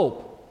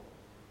hope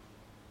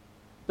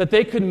that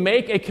they could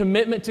make a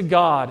commitment to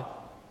God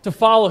to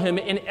follow Him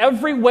in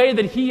every way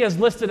that He has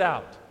listed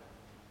out,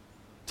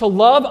 to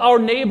love our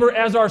neighbor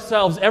as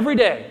ourselves every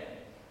day,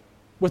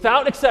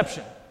 without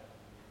exception,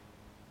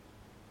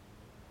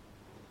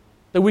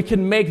 that we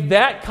can make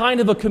that kind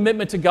of a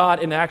commitment to God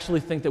and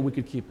actually think that we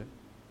could keep it.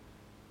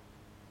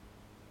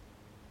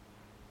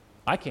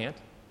 I can't.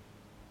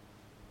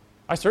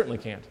 I certainly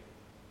can't.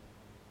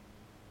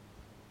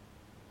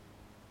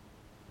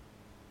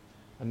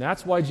 And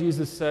that's why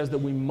Jesus says that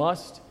we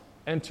must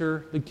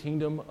enter the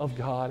kingdom of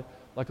God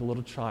like a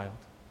little child,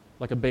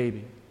 like a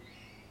baby.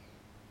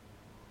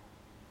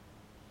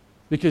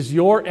 Because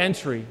your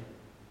entry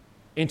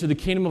into the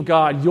kingdom of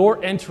God,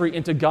 your entry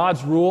into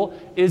God's rule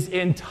is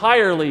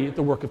entirely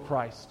the work of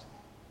Christ.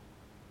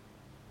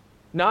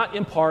 Not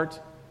in part,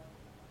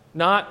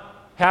 not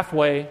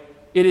halfway.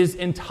 It is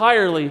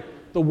entirely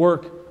the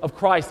work of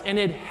Christ. And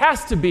it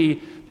has to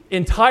be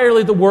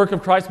entirely the work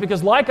of Christ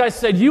because, like I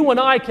said, you and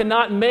I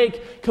cannot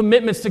make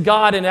commitments to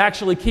God and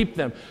actually keep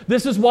them.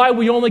 This is why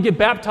we only get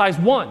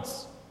baptized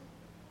once.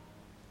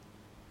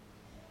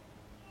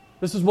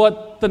 This is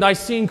what the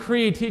Nicene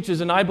Creed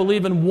teaches, and I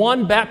believe in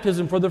one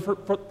baptism for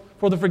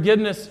the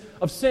forgiveness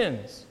of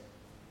sins.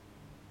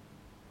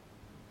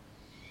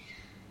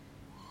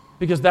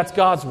 Because that's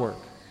God's work.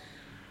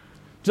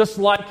 Just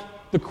like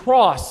the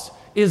cross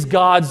is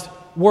God's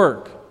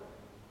work.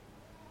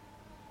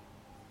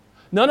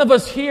 None of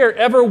us here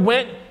ever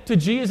went to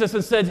Jesus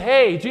and said,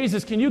 "Hey,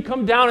 Jesus, can you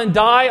come down and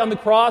die on the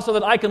cross so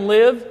that I can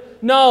live?"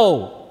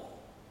 No.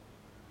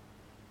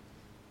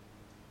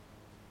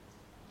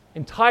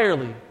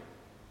 Entirely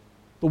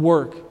the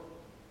work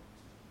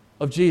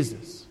of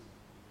Jesus.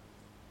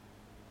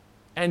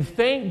 And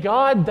thank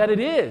God that it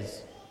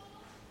is.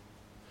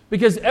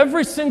 Because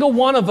every single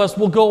one of us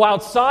will go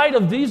outside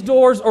of these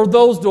doors or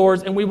those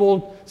doors and we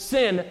will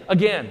sin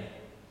again.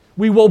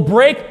 We will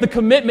break the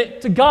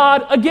commitment to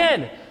God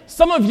again.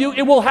 Some of you,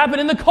 it will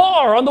happen in the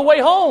car on the way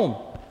home.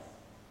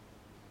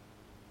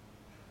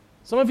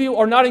 Some of you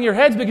are nodding your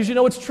heads because you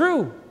know it's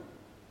true.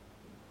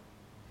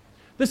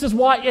 This is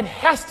why it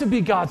has to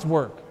be God's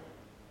work.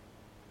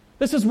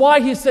 This is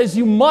why He says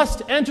you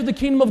must enter the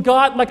kingdom of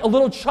God like a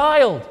little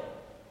child.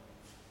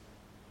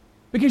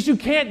 Because you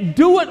can't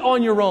do it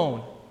on your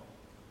own.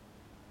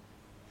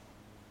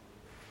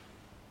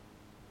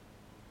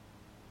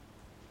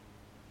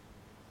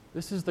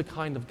 This is the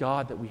kind of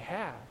God that we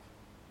have.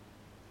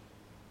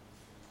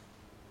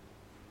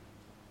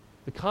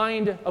 The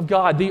kind of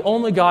God, the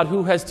only God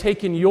who has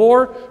taken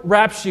your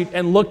rap sheet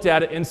and looked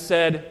at it and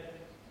said,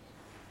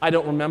 "I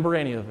don't remember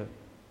any of it.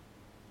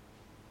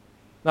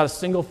 Not a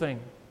single thing."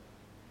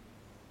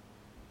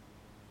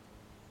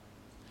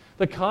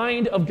 The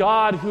kind of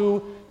God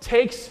who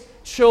takes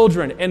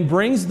children and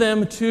brings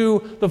them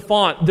to the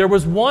font. There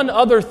was one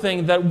other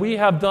thing that we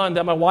have done,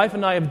 that my wife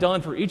and I have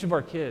done for each of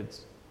our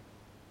kids,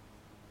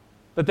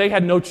 that they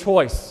had no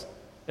choice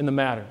in the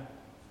matter.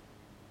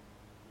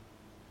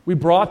 We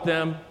brought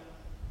them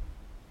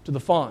to the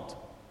font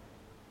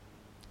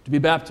to be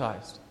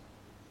baptized.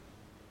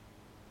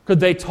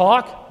 Could they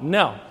talk?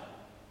 No,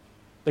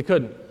 they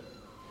couldn't.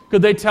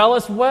 Could they tell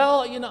us,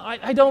 "Well,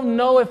 I don't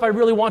know if I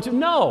really want to"?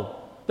 No,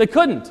 they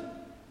couldn't.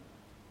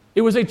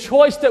 It was a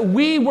choice that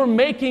we were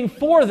making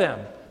for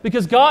them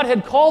because God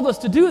had called us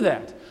to do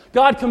that.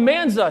 God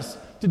commands us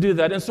to do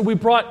that. And so we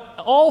brought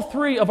all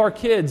three of our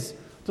kids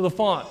to the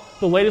font,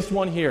 the latest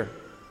one here.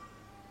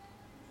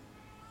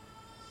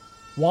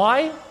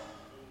 Why?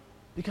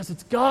 Because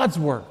it's God's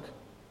work.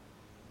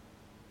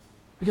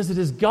 Because it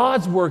is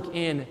God's work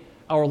in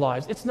our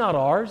lives. It's not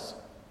ours.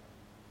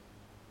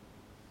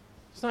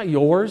 It's not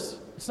yours.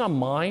 It's not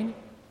mine.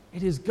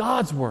 It is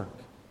God's work.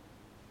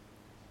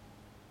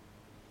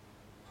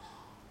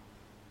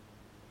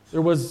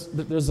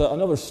 There's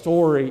another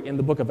story in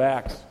the book of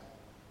Acts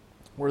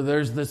where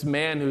there's this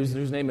man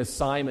whose name is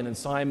Simon, and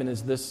Simon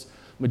is this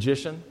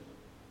magician.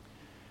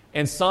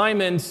 And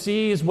Simon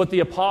sees what the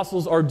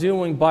apostles are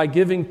doing by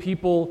giving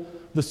people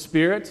the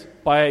Spirit,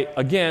 by,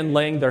 again,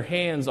 laying their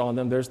hands on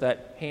them. There's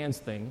that hands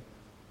thing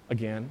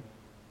again.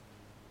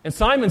 And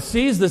Simon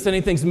sees this and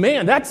he thinks,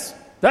 "Man, that's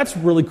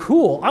really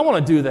cool. I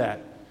want to do that."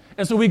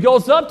 And so he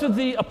goes up to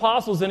the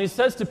apostles and he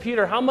says to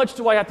Peter, "How much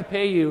do I have to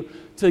pay you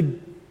to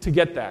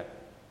get that?"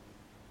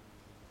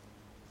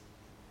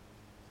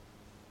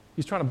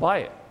 He's trying to buy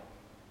it.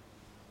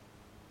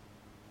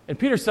 And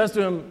Peter says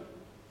to him,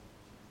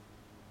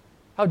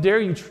 "How dare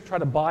you try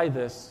to buy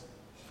this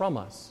from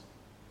us?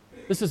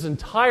 This is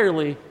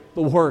entirely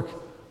the work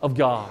of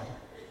God."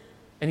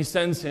 And he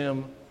sends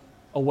him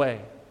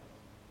away.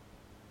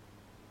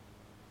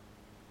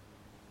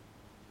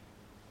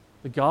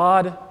 The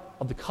God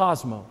of the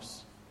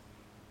cosmos,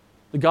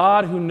 the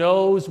God who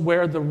knows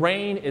where the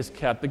rain is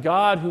kept, the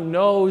God who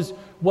knows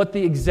what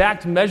the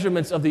exact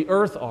measurements of the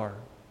earth are,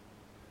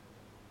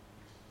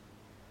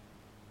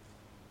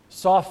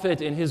 saw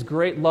fit in His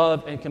great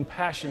love and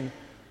compassion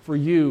for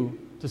you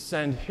to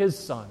send His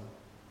Son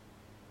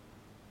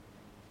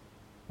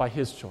by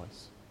His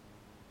choice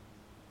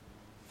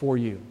for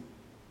you.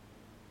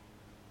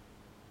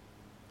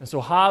 And so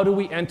how do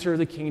we enter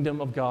the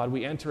kingdom of God?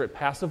 We enter it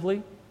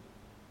passively.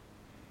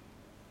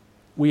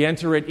 We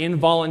enter it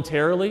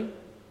involuntarily.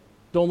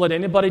 Don't let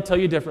anybody tell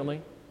you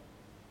differently.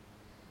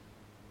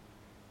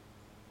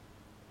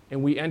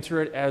 And we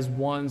enter it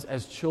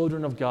as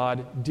children of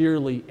God,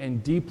 dearly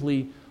and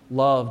deeply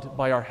loved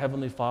by our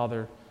Heavenly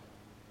Father,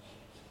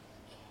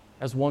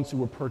 as ones who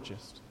were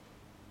purchased,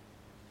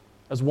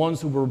 as ones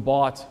who were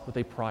bought with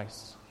a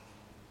price,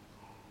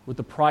 with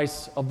the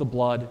price of the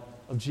blood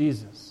of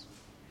Jesus,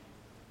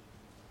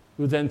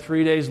 who then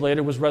 3 days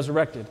later was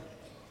resurrected,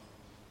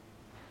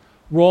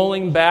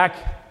 rolling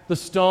back the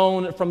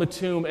stone from the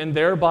tomb and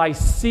thereby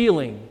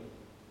sealing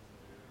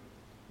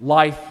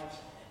life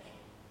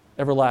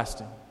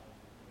everlasting.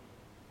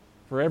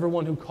 For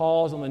everyone who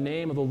calls on the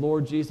name of the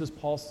Lord Jesus,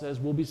 Paul says,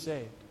 will be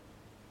saved.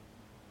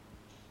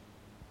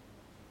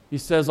 He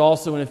says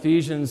also in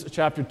Ephesians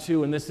chapter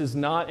 2, and this is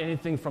not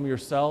anything from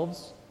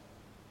yourselves,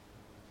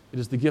 it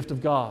is the gift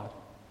of God,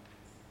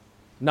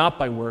 not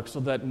by works, so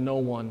that no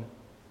one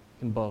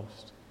can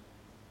boast.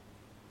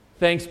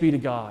 Thanks be to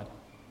God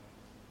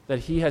that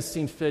He has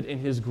seen fit in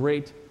His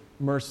great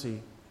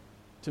mercy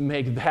to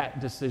make that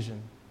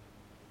decision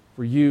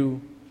for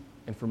you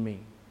and for me.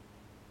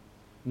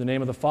 In the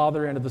name of the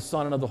Father, and of the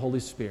Son, and of the Holy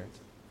Spirit.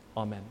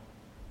 Amen.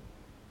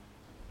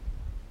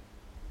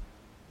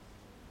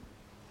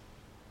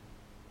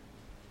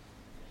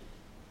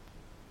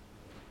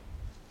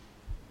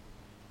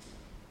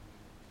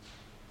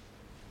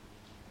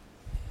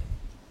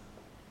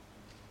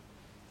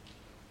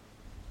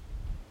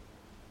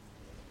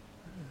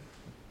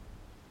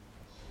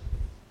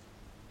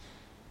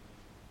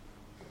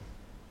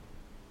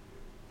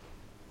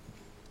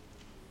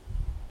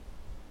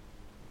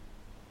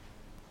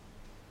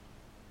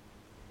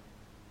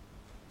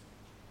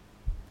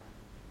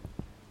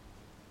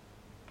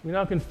 We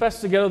now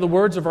confess together the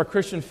words of our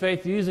Christian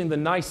faith using the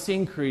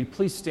Nicene Creed.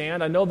 Please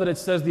stand. I know that it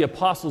says the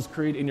Apostles'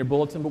 Creed in your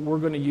bulletin, but we're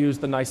going to use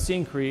the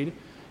Nicene Creed.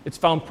 It's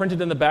found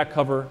printed in the back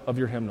cover of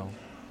your hymnal.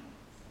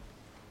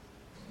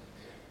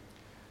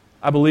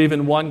 I believe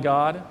in one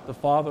God, the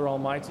Father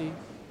Almighty,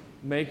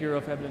 maker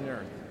of heaven and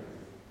earth,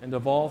 and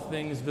of all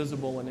things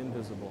visible and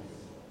invisible,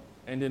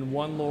 and in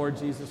one Lord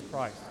Jesus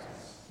Christ,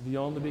 the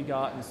only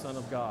begotten Son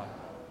of God,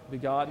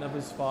 begotten of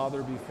His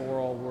Father before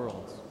all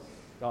worlds,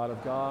 God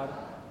of God,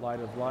 light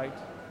of light,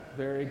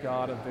 very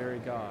God of very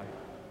God,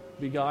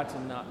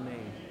 begotten, not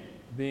made,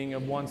 being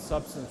of one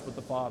substance with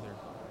the Father,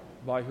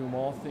 by whom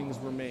all things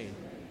were made,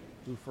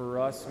 who for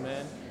us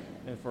men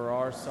and for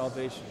our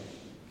salvation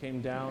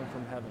came down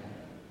from heaven,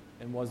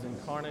 and was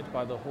incarnate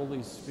by the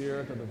Holy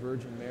Spirit of the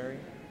Virgin Mary,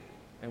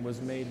 and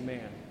was made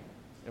man,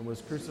 and was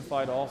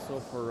crucified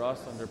also for us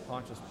under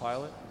Pontius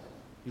Pilate.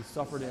 He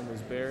suffered and was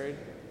buried,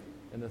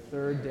 and the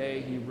third day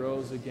He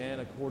rose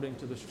again according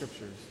to the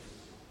Scriptures,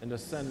 and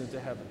ascended to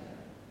heaven,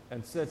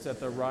 and sits at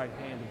the right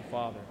hand of the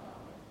Father.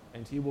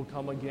 And He will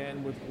come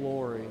again with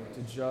glory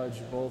to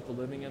judge both the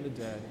living and the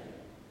dead,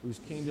 whose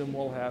kingdom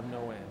will have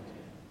no end.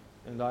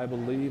 And I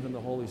believe in the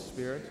Holy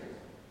Spirit,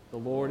 the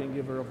Lord and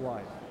giver of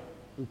life,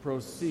 who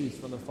proceeds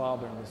from the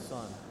Father and the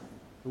Son,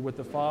 who with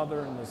the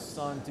Father and the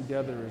Son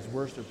together is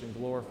worshipped and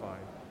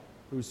glorified,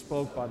 who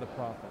spoke by the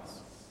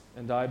prophets.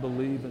 And I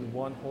believe in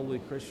one holy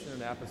Christian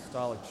and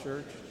apostolic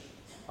church.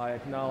 I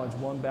acknowledge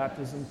one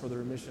baptism for the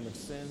remission of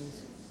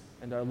sins,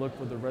 and I look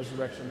for the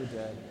resurrection of the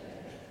dead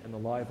and the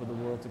life of the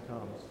world to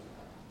come.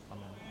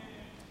 Amen.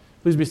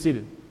 Please be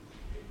seated.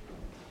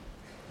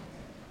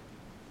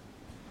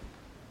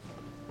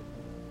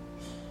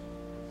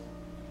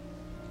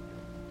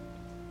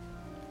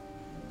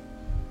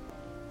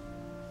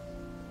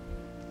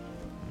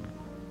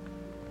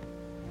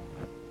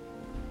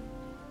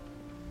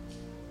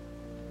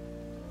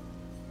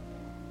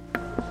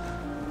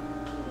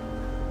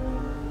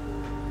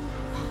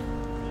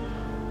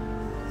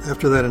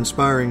 After that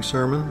inspiring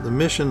sermon, the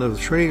mission of the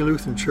Trinity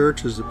Lutheran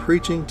Church is the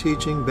preaching,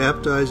 teaching,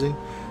 baptizing,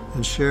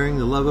 and sharing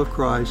the love of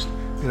Christ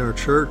in our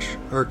church,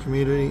 our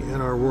community,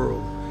 and our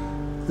world.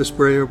 This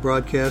radio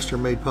broadcast are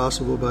made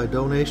possible by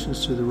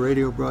donations to the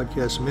radio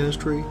broadcast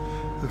ministry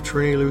of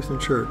Trinity Lutheran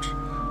Church.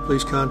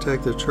 Please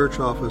contact the church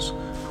office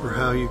for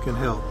how you can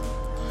help.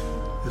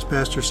 As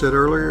Pastor said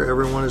earlier,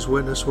 Everyone is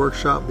Witness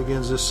workshop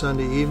begins this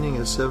Sunday evening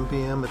at 7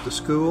 p.m. at the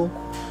school.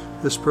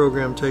 This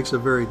program takes a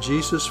very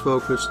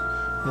Jesus-focused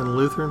and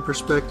Lutheran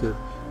perspective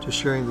to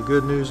sharing the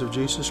good news of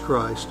Jesus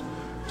Christ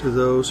to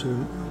those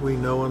whom we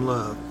know and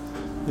love.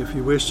 If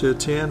you wish to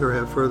attend or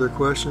have further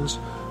questions,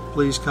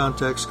 please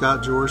contact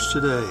Scott George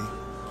today.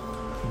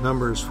 The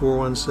number is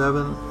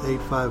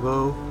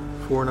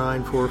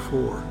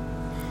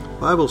 417-850-4944.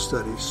 Bible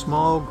studies.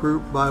 Small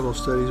group Bible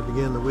studies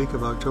begin the week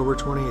of October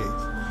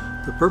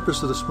 28th. The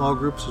purpose of the small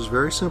groups is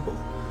very simple: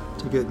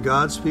 to get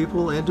God's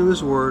people into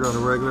His Word on a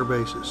regular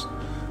basis.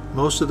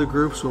 Most of the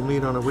groups will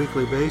meet on a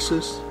weekly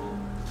basis.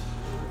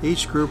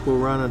 Each group will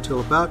run until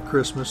about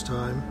Christmas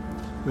time.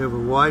 We have a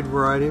wide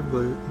variety of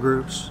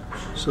groups,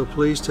 so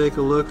please take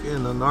a look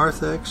in the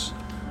narthex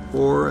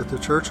or at the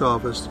church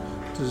office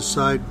to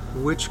decide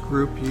which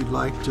group you'd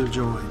like to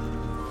join.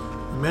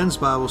 The men's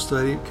Bible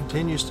study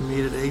continues to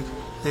meet at 8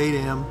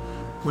 a.m.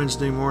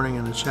 Wednesday morning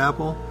in the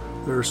chapel.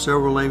 There are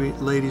several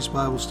ladies'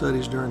 Bible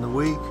studies during the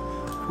week.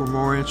 For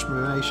more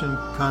information,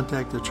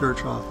 contact the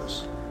church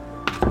office.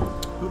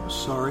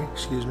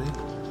 Excuse me.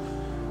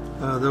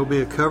 There'll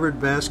be a covered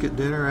basket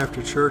dinner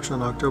after church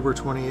on October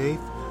 28th.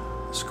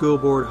 The school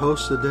board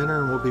hosts the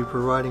dinner and will be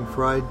providing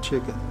fried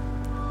chicken.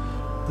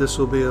 This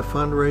will be a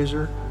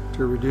fundraiser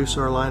to reduce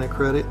our line of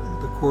credit.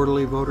 The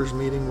quarterly voters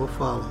meeting will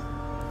follow.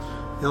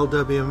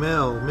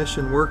 LWML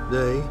Mission Work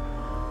Day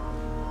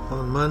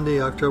on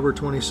Monday, October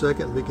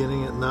 22nd,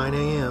 beginning at 9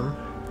 a.m.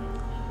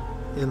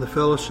 in the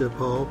fellowship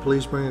hall.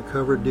 Please bring a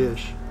covered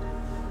dish.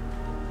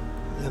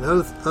 And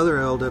other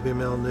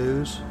LWML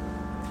news,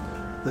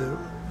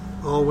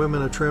 all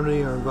women of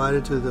Trinity are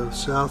invited to the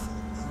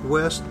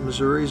Southwest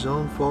Missouri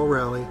Zone Fall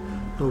Rally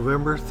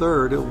November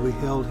 3rd. It will be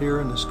held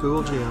here in the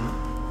school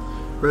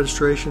gym.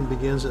 Registration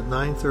begins at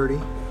 9:30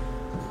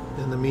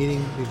 and the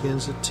meeting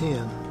begins at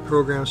 10.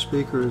 Program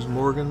speaker is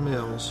Morgan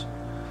Mills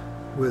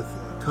with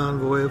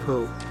Convoy of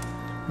Hope.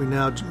 We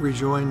now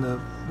rejoin the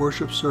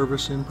worship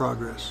service in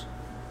progress.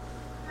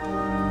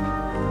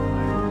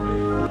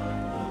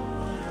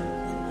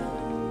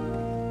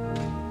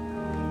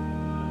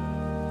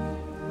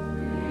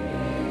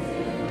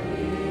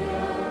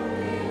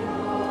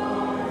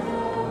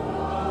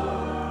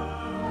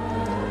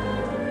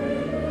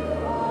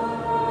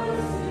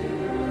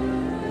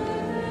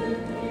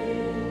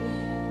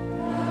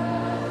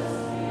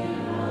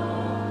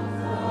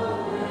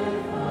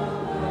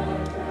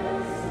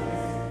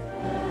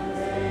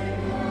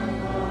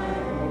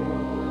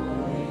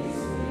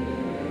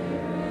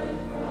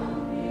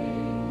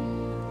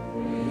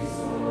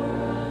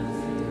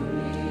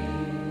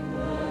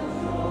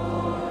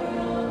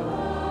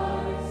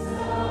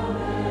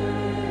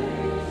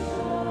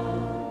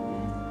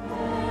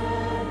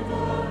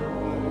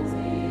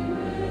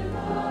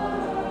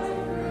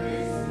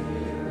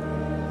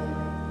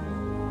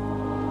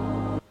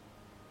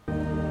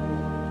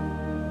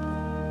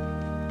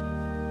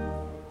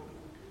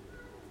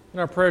 In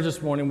our prayers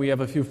this morning, we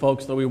have a few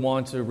folks that we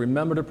want to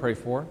remember to pray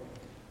for.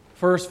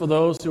 First, for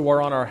those who are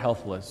on our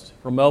health list.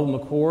 For Melvin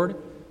McCord,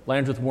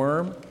 Landreth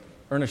Worm,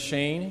 Ernest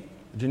Shane,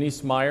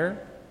 Janice Meyer,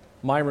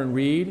 Myron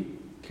Reed,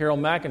 Carol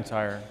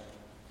McIntyre,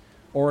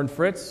 Orrin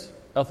Fritz,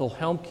 Ethel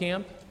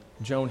Helmkamp,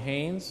 Joan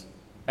Haynes,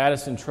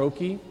 Addison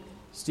Trokey,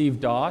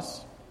 Steve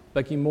Doss,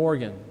 Becky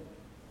Morgan,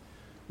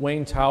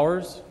 Wayne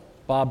Towers,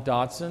 Bob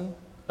Dotson,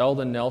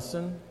 Eldon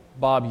Nelson,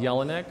 Bob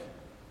Jelinek,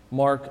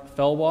 Mark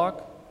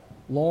Fellwalk,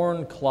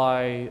 Lauren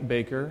Cly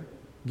Baker,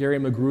 Gary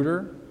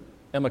Magruder,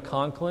 Emma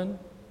Conklin,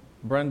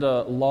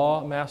 Brenda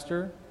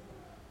Lawmaster,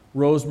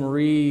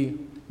 Rosemarie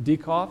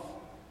Diekoff,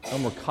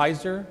 Elmer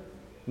Kaiser,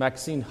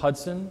 Maxine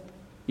Hudson,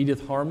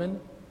 Edith Harmon,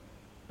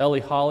 Ellie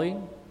Holly,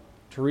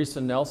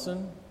 Teresa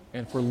Nelson,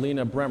 and for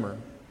Lena Bremer.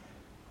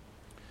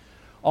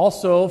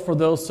 Also, for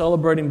those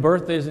celebrating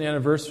birthdays and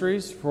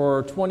anniversaries,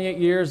 for 28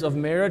 years of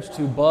marriage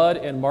to Bud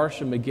and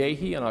Marcia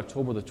McGahee on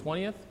October the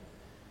 20th,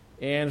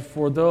 and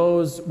for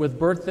those with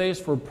birthdays,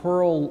 for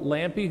Pearl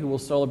Lampy, who will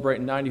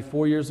celebrate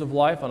 94 years of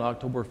life on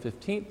October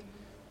 15th,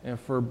 and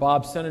for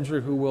Bob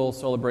Seninger, who will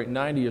celebrate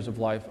 90 years of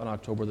life on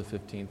October the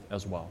 15th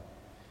as well.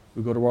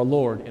 We go to our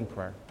Lord in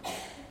prayer.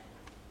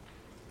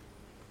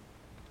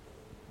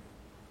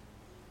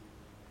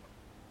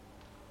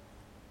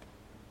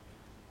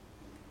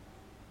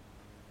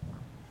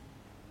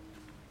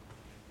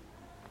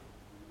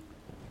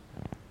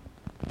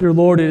 Dear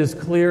Lord, it is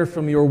clear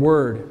from your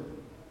word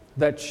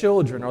that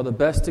children are the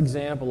best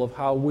example of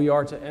how we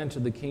are to enter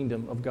the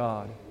kingdom of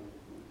God.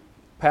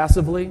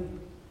 Passively,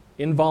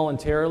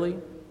 involuntarily,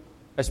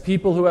 as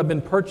people who have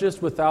been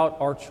purchased without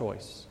our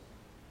choice.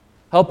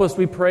 Help us,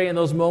 we pray, in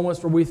those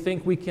moments where we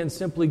think we can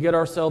simply get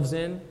ourselves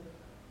in,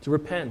 to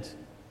repent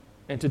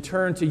and to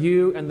turn to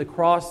you and the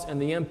cross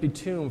and the empty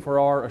tomb for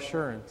our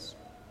assurance.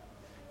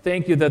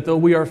 Thank you that though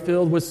we are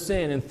filled with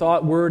sin in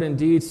thought, word, and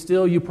deed,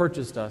 still you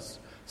purchased us,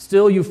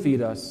 still you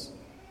feed us,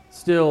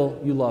 still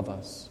you love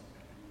us.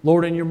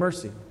 Lord, in your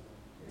mercy,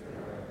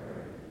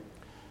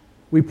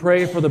 we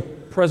pray for the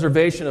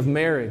preservation of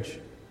marriage,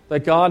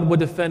 that God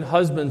would defend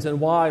husbands and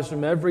wives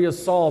from every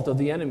assault of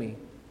the enemy,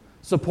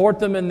 support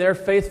them in their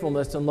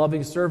faithfulness and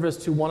loving service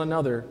to one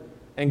another,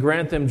 and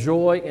grant them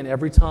joy in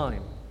every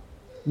time.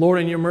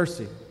 Lord, in your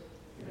mercy,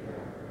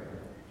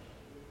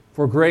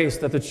 for grace,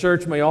 that the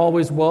church may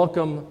always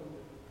welcome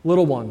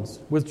little ones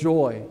with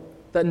joy,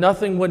 that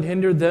nothing would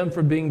hinder them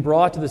from being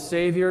brought to the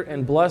Savior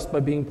and blessed by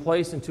being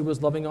placed into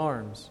his loving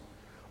arms.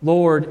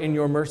 Lord, in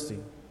your mercy.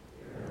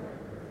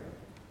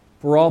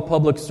 For all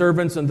public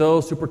servants and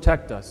those who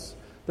protect us,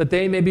 that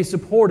they may be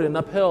supported and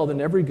upheld in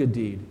every good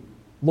deed.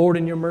 Lord,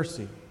 in your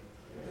mercy.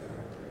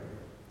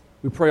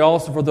 We pray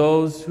also for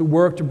those who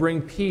work to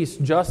bring peace,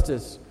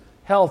 justice,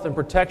 health, and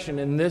protection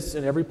in this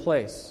and every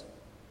place.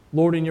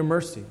 Lord, in your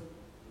mercy.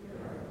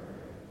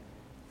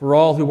 For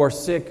all who are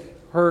sick,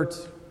 hurt,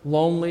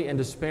 lonely, and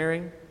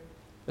despairing,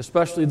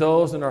 especially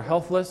those in our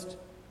health list,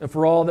 and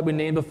for all that we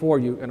name before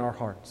you in our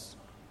hearts.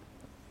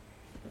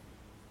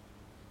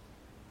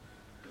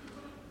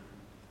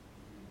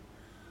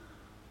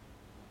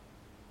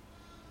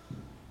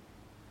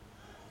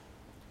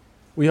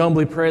 We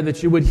humbly pray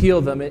that you would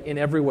heal them in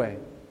every way.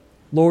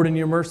 Lord, in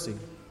your mercy.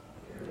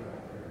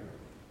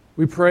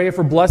 We pray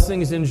for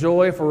blessings and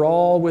joy for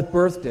all with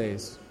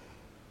birthdays.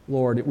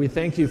 Lord, we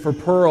thank you for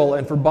Pearl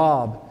and for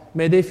Bob.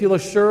 May they feel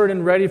assured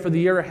and ready for the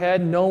year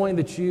ahead, knowing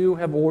that you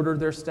have ordered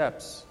their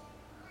steps.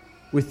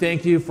 We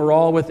thank you for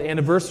all with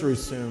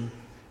anniversaries soon.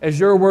 As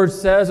your word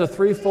says, a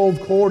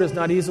threefold cord is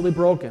not easily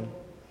broken.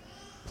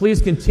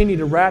 Please continue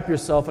to wrap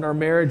yourself in our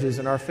marriages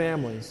and our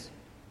families.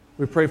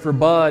 We pray for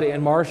Bud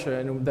and Marcia,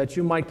 and that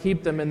you might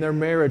keep them in their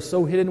marriage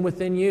so hidden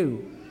within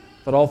you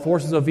that all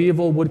forces of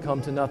evil would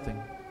come to nothing.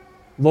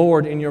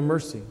 Lord, in your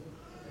mercy.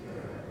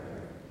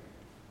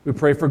 We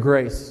pray for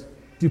grace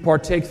to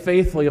partake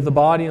faithfully of the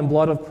body and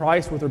blood of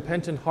Christ with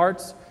repentant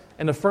hearts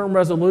and a firm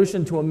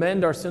resolution to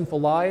amend our sinful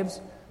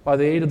lives by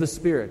the aid of the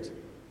Spirit.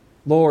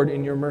 Lord,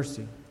 in your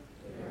mercy.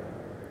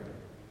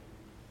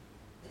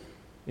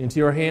 Into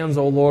your hands,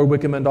 O Lord, we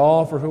commend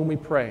all for whom we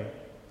pray,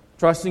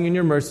 trusting in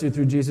your mercy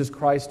through Jesus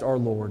Christ our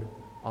Lord.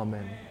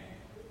 Amen.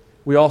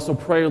 We also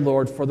pray,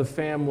 Lord, for the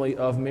family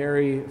of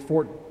Mary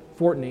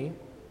Fortney,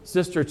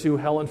 sister to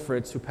Helen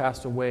Fritz, who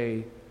passed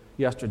away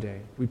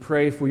yesterday. We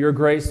pray for your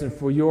grace and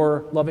for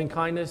your loving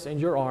kindness and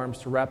your arms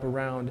to wrap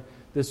around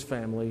this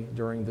family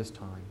during this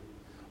time.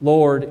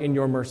 Lord, in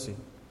your mercy.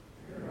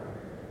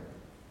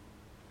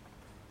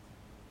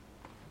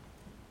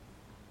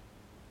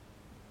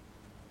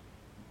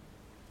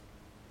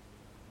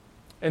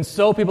 And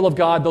so, people of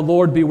God, the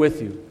Lord be with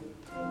you.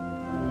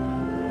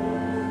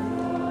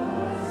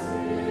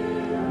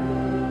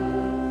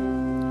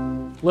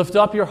 Lift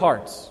up your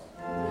hearts.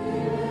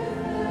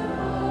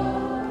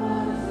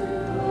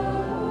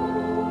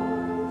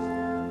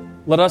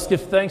 Let us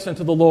give thanks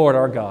unto the Lord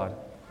our God.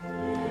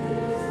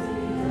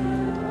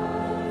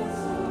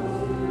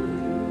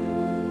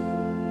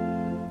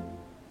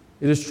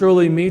 It is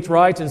truly meet,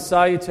 right, and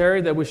salutary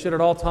that we should at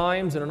all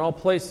times and in all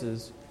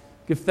places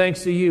give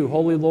thanks to you,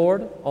 Holy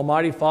Lord,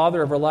 Almighty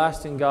Father,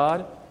 everlasting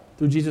God,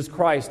 through Jesus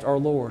Christ our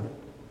Lord,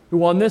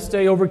 who on this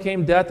day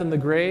overcame death and the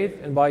grave,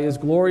 and by his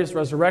glorious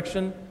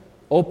resurrection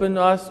opened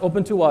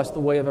to us the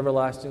way of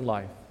everlasting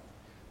life.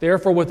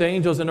 Therefore, with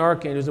angels and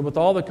archangels and with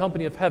all the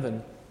company of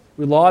heaven,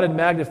 we laud and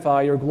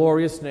magnify your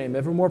glorious name,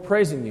 evermore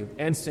praising you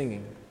and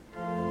singing.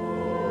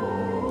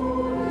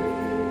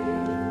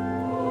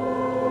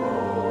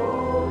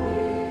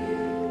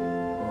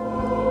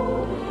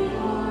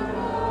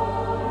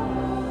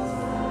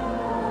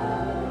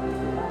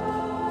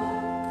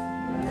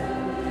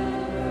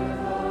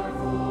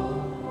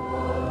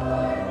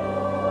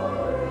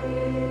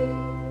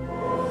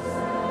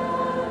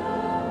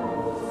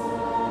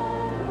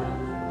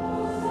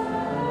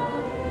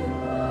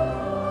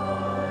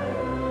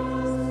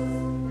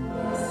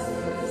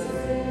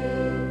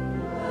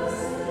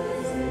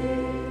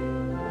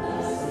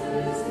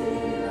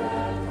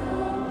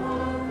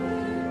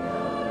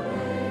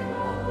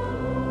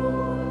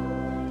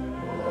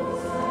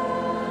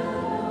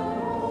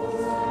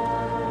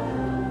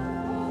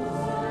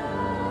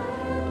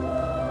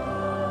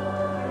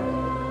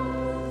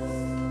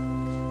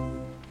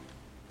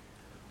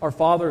 Our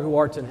Father, who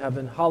art in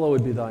heaven,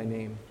 hallowed be thy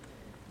name.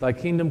 Thy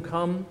kingdom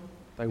come,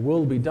 thy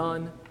will be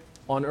done,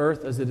 on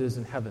earth as it is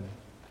in heaven.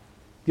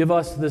 Give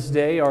us this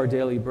day our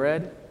daily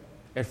bread,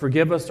 and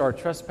forgive us our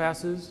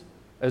trespasses,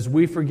 as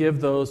we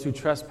forgive those who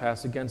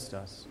trespass against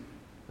us.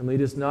 And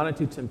lead us not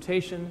into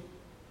temptation,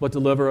 but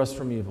deliver us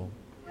from evil.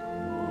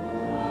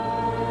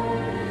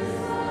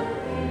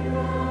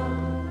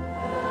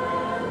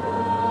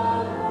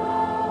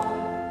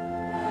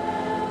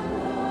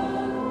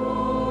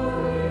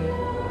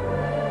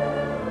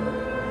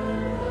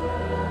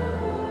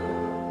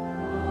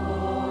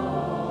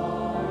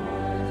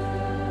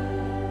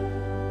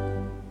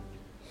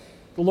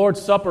 The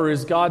Lord's Supper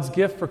is God's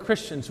gift for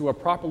Christians who are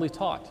properly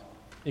taught.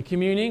 In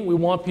communing, we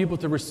want people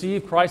to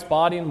receive Christ's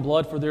body and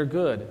blood for their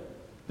good.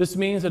 This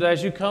means that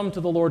as you come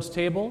to the Lord's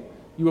table,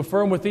 you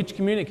affirm with each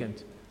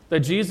communicant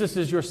that Jesus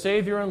is your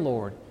Savior and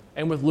Lord,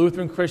 and with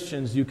Lutheran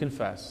Christians you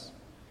confess.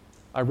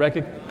 I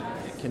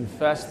recognize and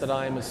confess that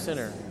I am a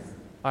sinner.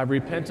 I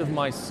repent of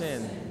my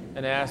sin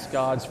and ask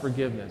God's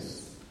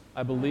forgiveness.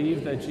 I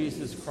believe that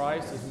Jesus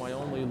Christ is my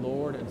only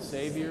Lord and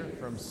Savior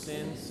from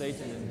sin,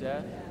 Satan, and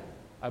death.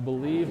 I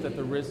believe that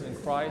the risen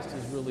Christ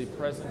is really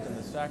present in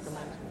the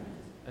sacrament,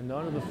 and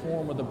none of the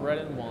form of the bread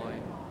and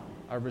wine.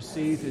 I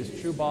received his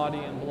true body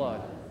and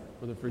blood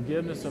for the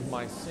forgiveness of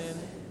my sin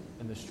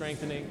and the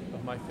strengthening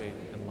of my faith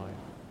and life.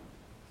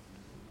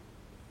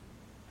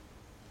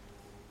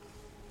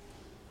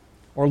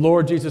 Our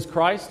Lord Jesus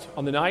Christ,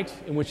 on the night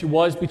in which he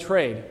was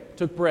betrayed,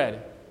 took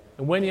bread,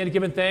 and when he had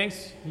given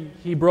thanks,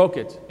 he broke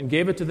it and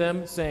gave it to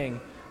them, saying,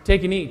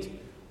 "Take and eat.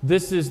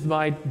 This is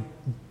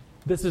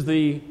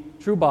the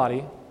true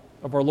body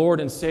of our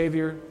Lord and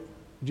Savior,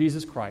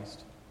 Jesus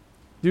Christ.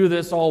 Do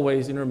this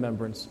always in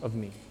remembrance of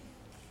me."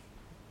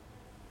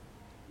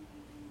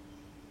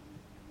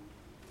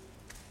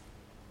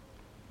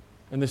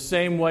 In the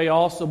same way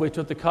also we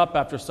took the cup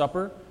after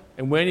supper,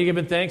 and when he had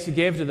given thanks, he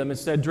gave it to them and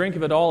said, "Drink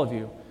of it, all of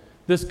you.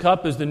 This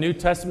cup is the New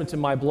Testament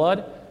in my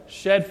blood,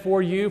 shed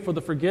for you for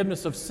the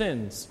forgiveness of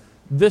sins.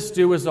 This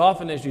do as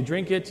often as you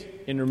drink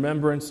it in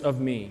remembrance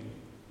of me.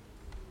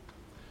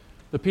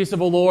 The peace of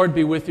the Lord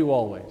be with you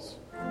always.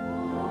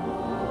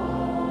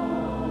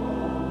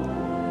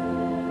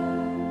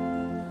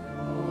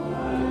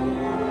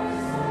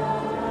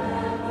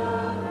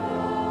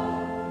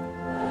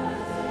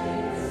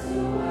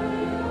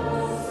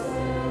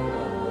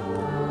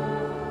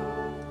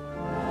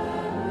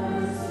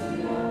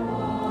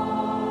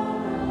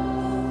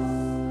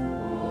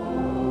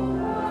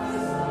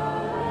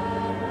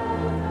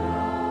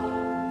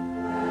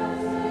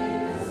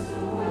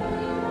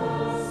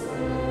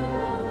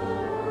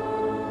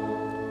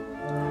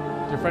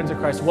 Friends in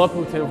Christ, welcome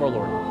to the table of our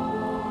Lord.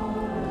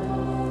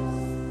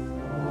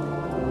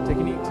 Take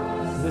and eat.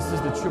 This is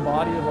the true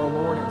body of our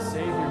Lord and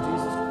Savior,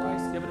 Jesus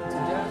Christ, given unto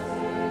death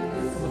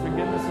for the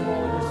forgiveness of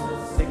all of your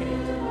sins. Take and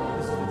eat.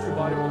 This is the true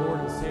body of our Lord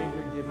and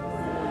Savior, given for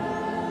you.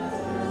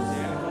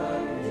 Examine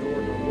and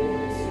enjoy the Lord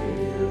and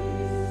Savior,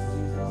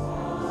 Jesus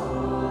Christ.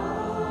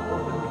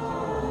 Open the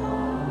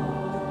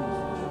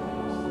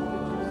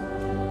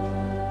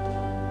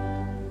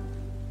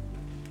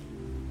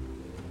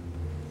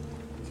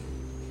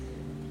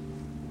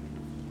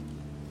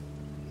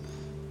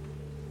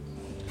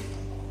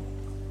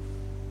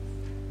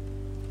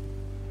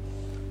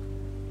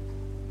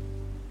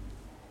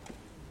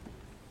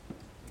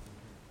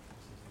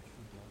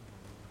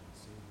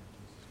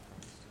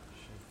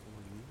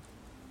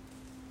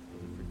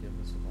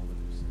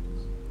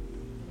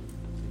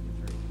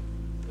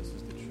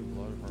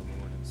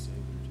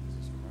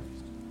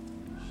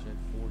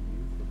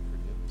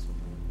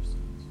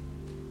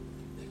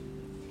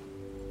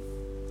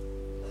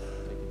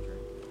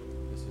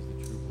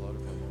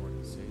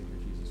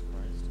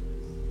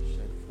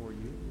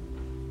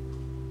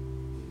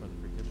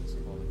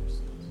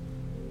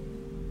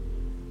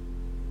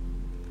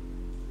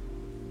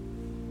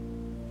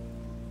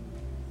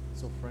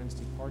So friends,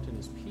 depart in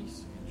his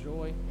peace and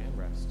joy and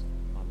rest.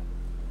 Amen.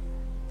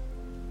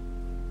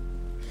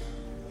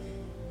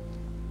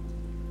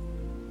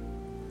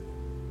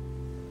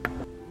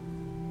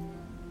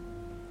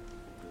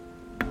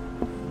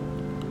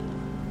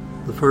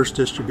 The first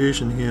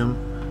distribution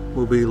hymn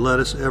will be Let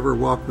Us Ever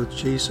Walk with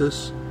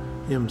Jesus,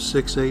 hymn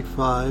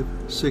 685,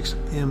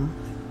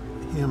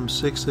 hymn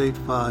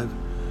 685.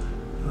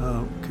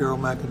 Carol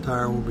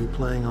McIntyre will be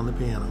playing on the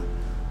piano.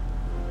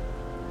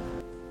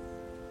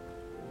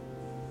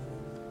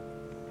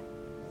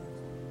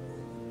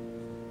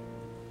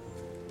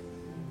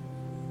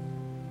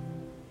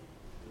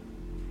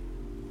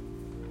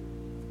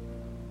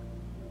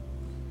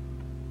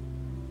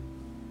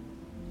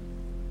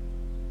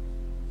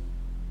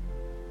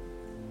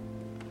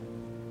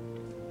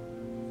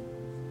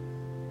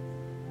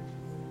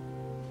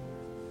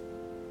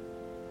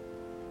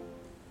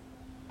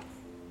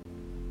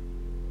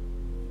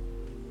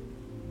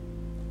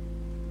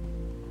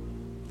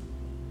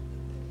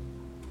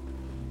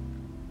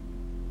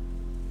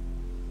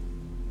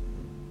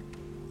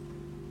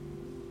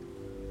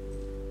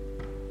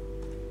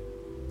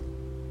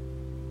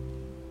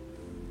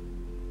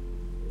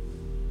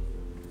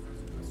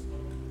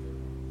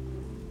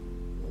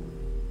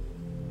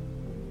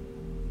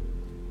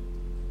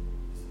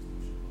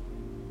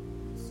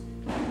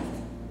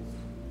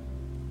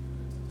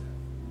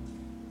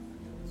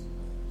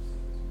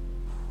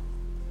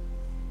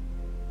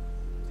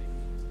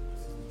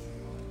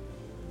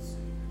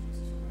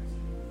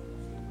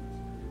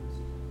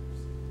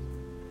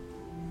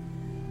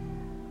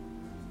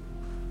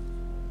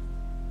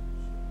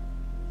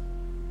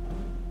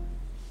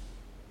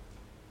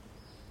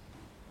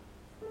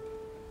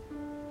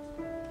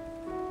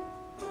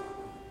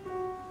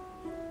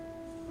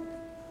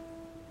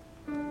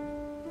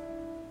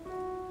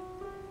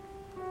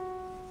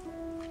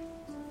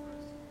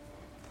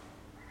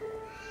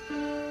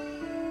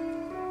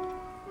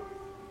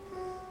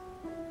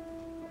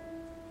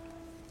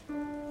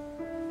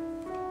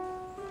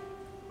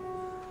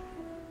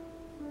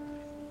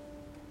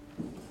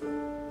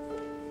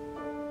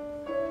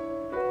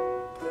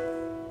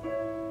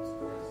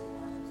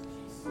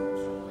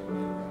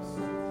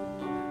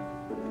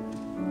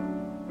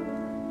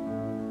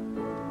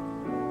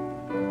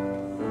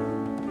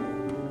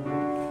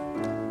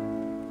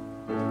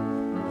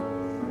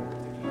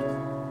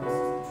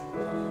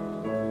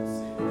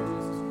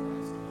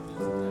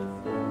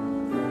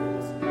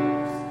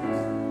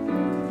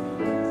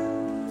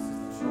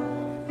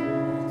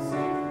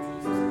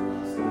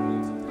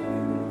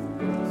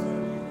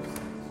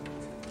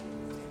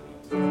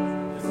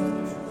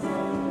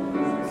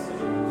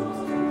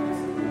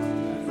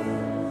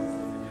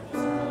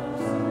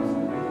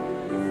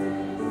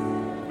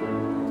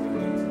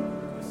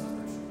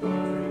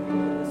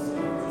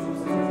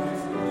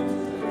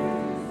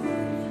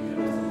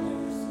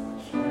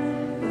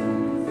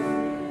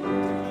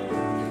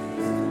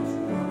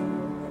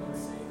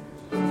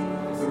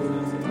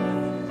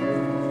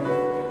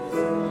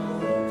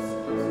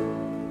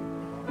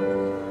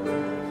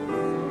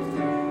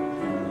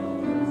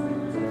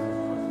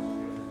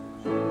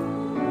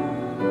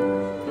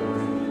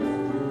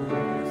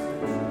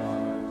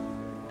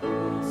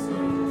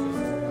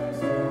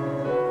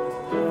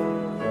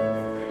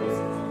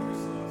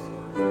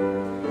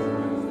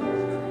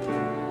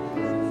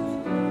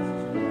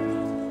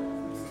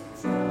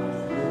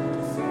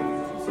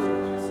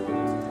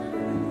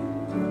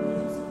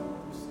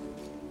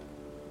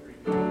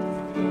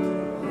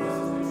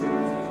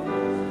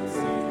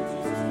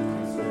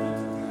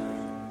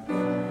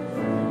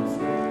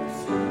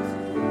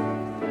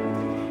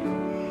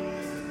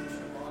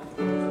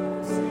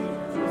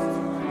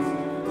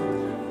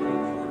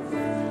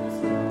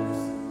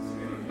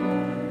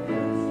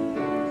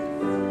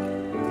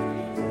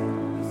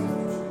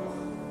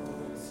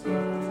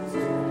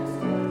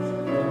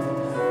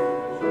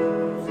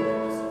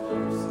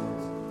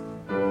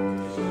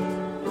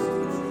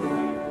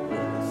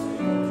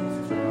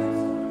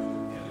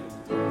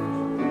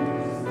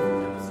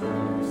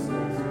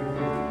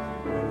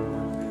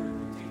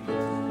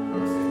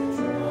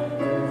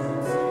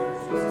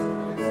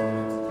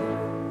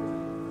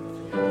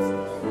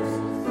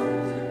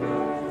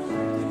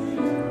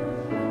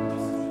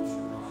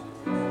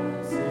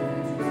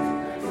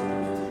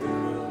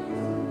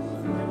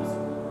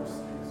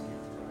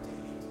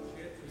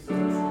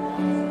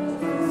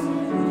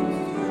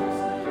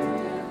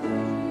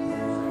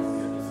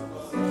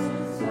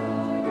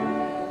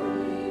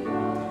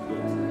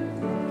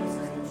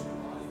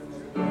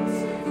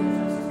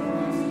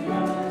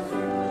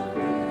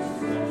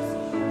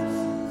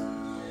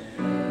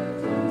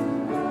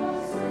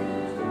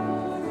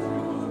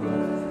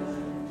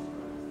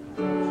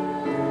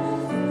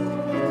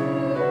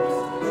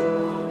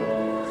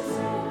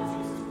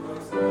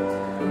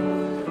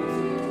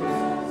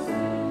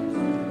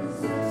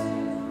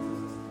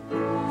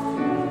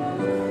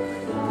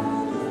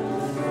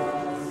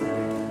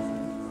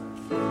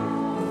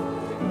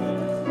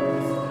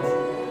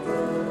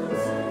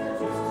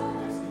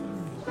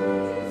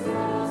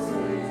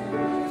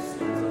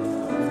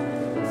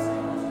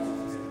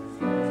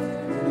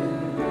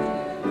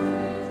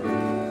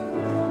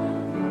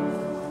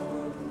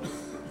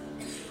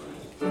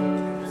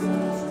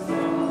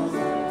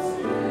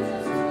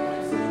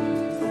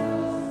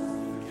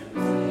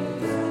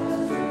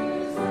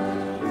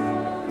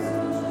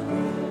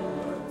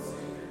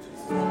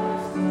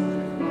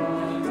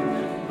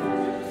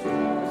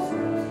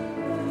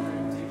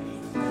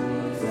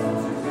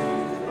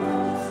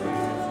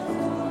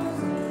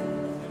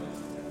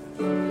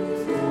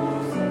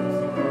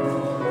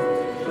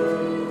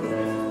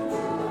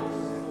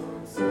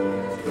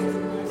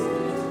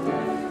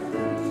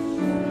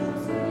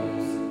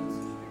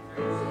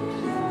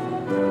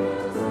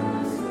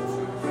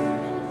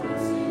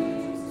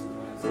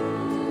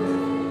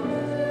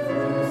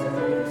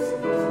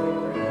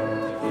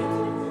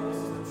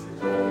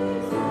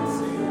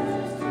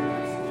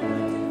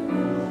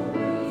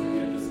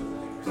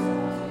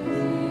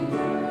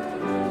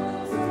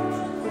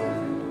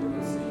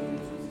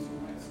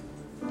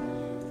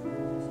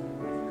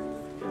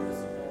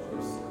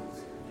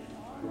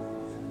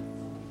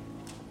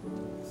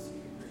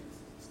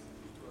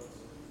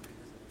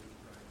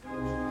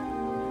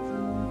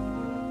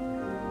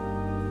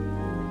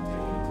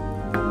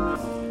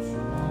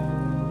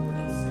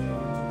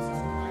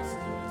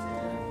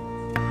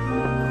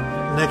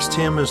 Next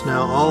hymn is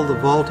Now All the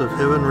Vault of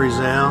Heaven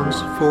Resounds,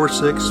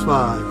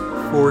 465.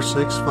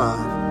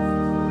 465.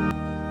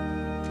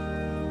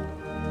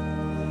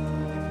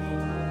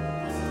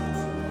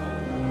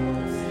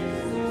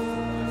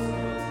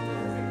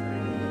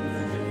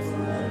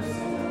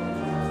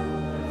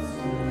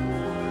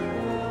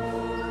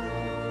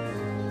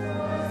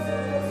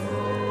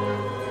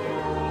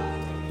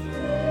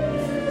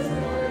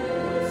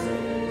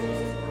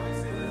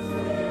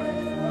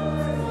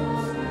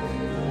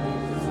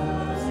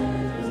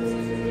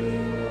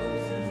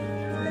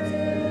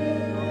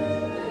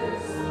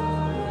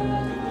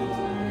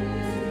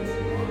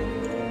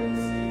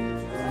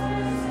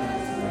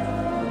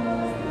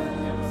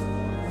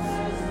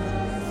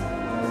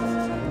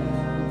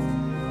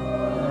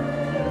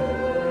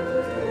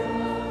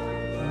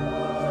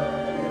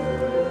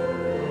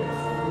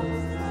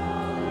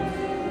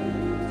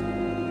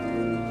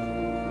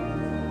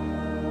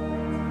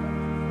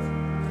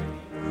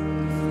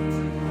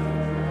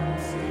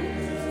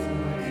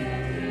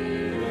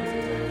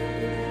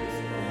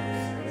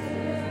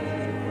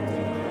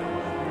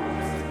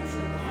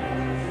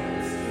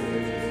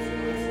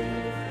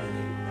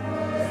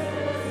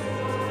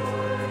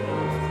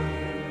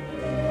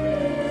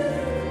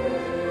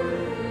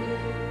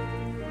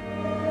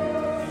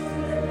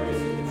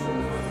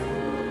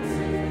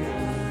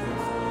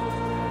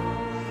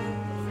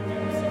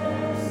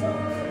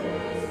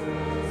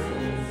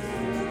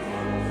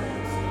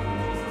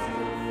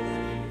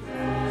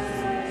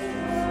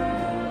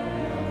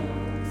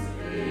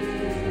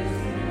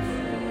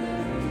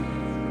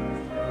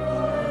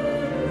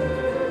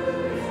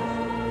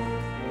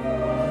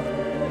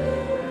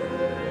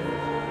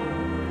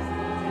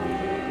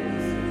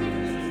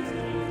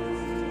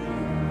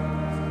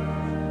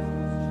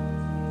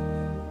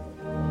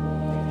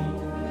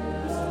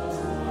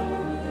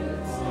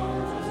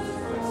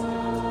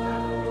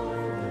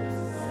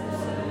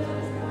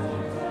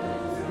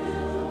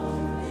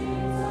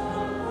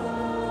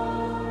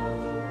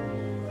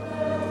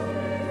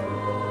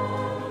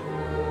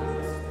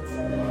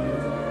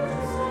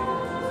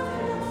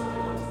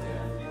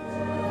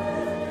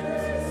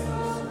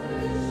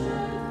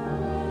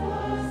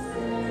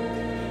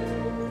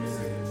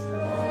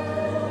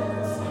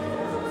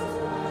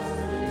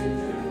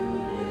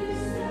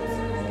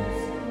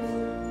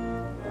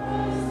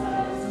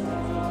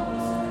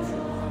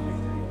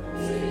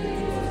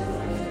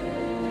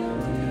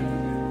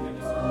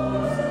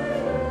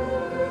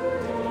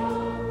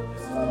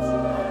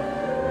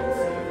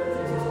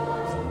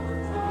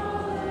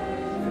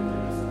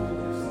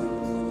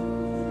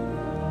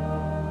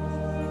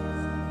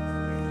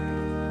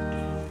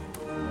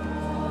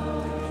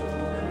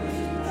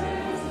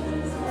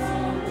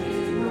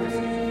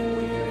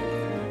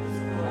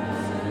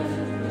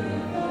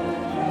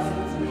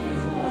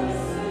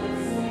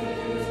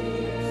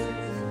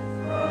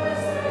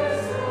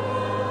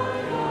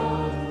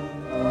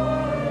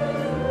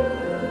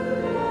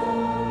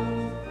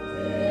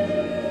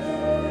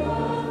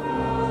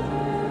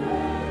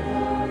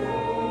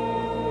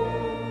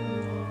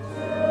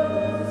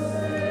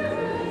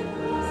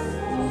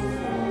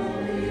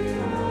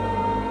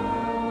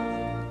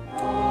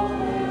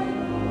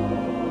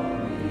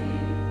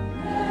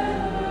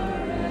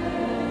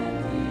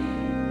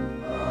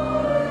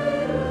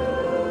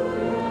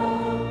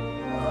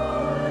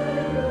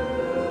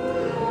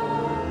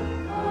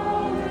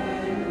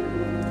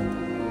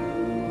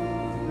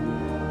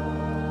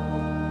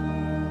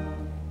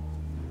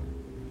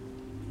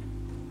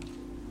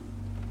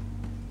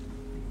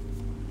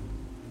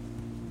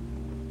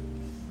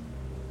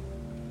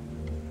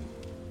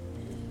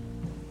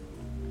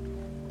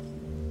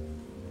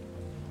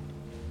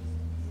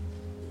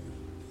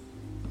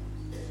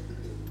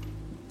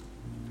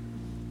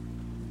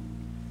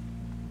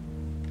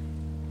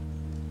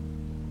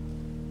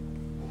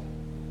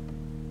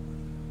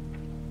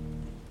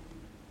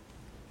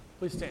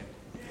 Please stand.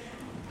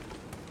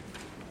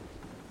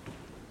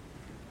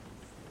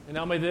 And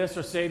now may this,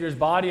 our Savior's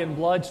body and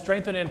blood,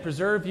 strengthen and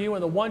preserve you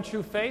in the one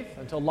true faith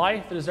until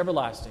life that is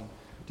everlasting.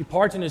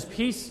 Depart in his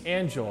peace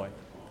and joy.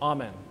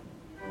 Amen.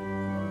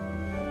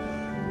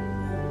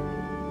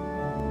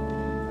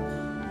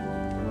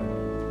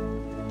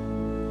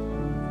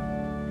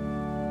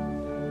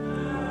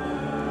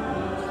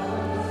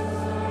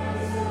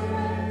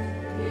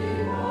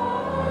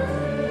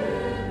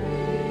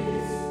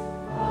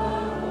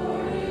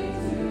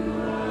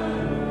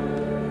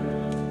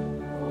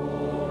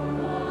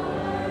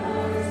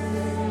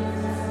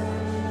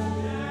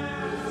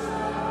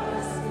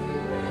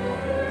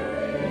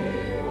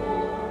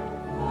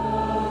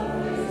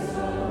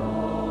 Oh,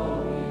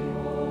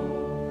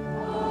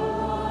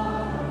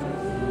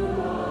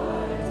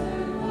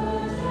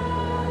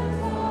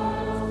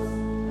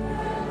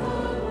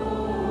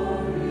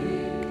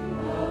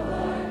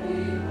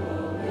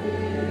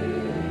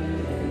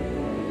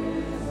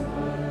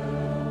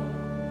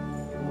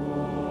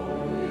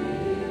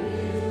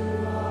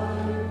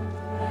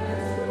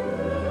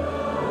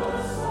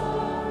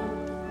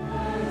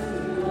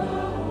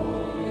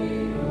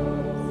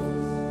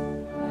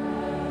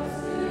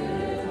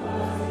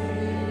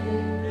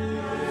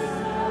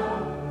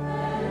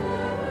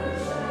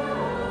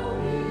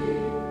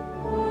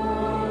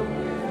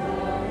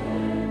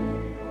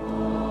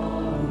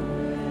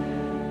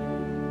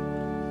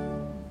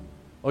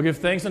 Oh, give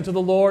thanks unto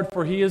the Lord,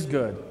 for he is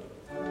good.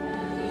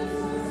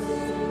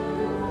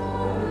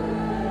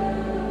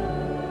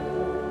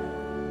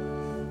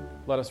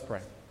 Let us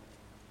pray.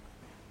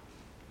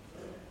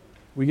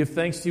 We give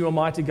thanks to you,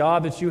 Almighty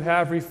God, that you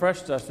have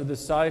refreshed us with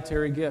this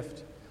salutary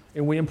gift.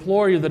 And we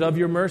implore you that of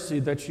your mercy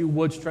that you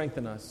would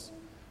strengthen us.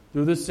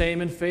 Through the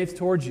same in faith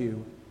towards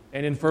you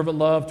and in fervent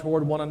love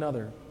toward one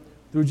another.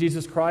 Through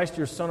Jesus Christ,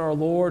 your Son, our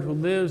Lord, who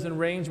lives and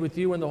reigns with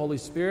you in the Holy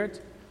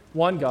Spirit,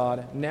 one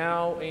God,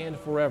 now and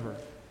forever.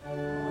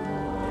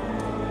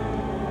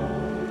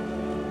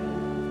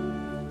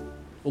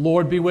 The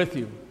Lord be with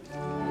you.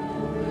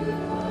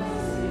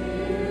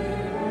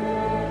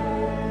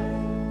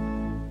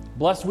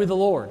 Blessed be the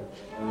Lord.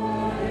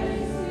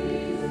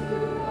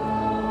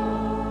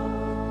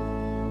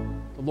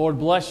 The Lord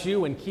bless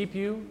you and keep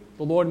you.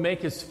 The Lord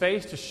make his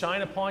face to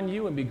shine upon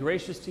you and be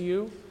gracious to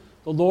you.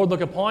 The Lord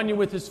look upon you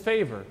with his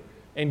favor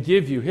and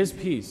give you his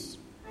peace.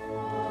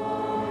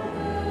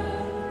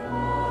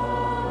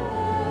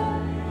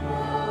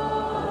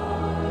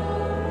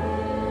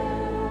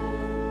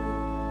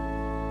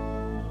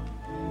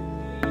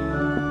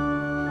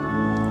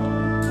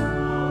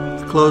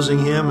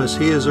 Closing hymn is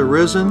He is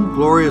Arisen,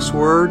 Glorious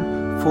Word,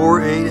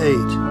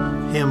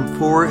 488, hymn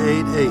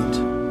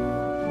 488.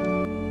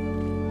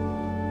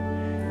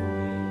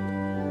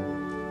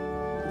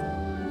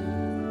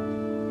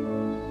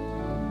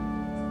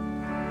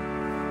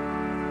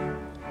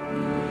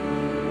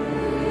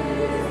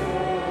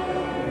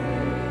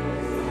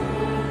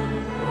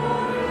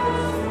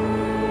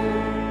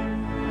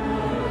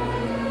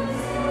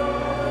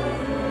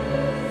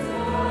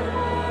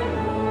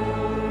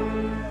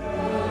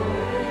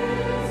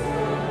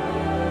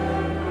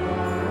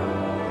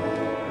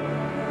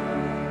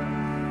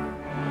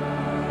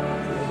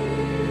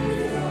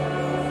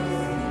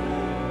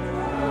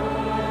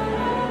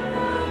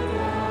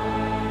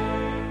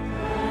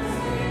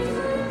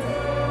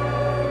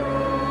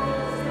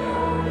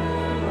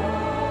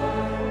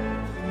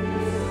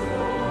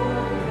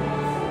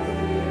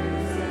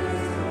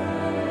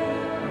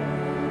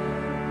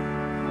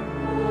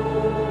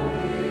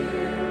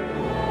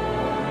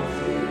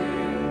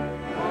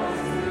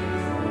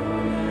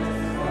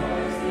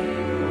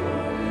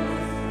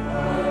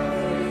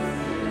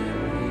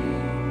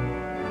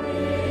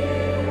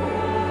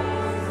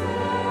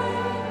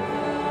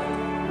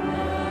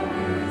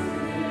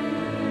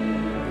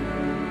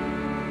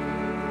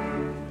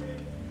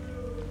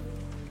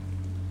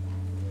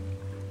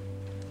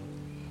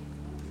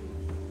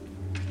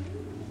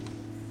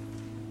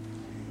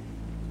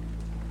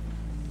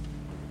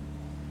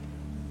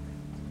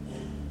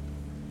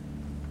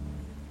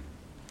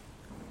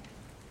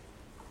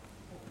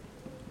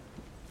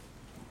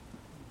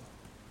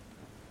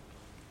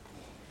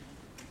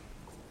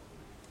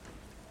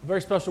 A very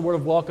special word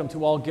of welcome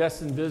to all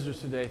guests and visitors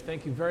today.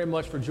 Thank you very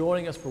much for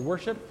joining us for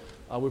worship.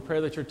 We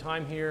pray that your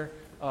time here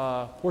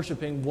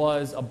worshiping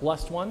was a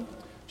blessed one.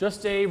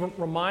 Just a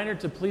reminder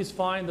to please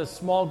find the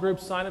small group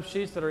sign-up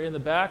sheets that are in the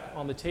back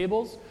on the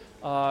tables.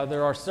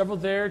 There are several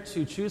there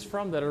to choose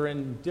from that are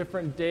in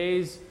different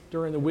days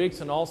during the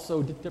weeks and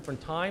also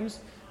different times.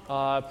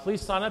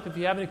 Please sign up. If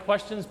you have any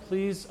questions,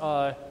 please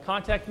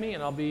contact me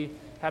and I'll be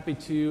happy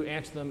to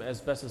answer them as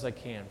best as I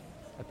can.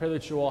 I pray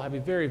that you all have a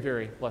very,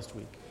 very blessed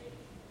week.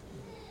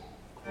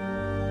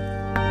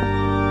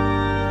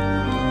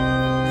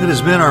 It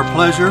has been our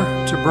pleasure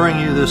to bring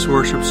you this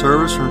worship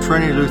service from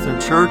Trinity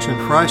Lutheran Church in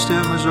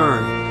Freistatt,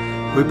 Missouri.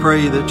 We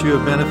pray that you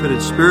have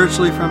benefited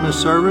spiritually from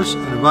this service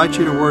and invite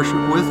you to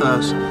worship with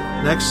us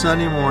next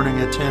Sunday morning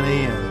at 10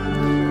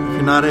 a.m. If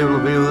you're not able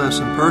to be with us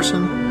in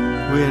person,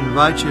 we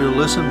invite you to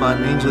listen by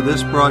means of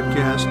this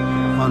broadcast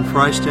on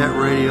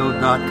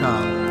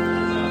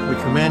FreistattRadio.com. We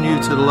commend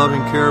you to the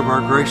loving care of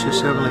our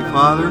gracious Heavenly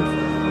Father.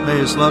 May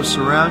His love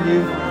surround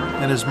you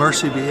and His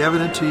mercy be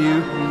evident to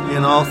you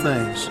in all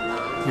things.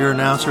 Your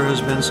announcer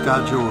has been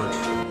Scott George.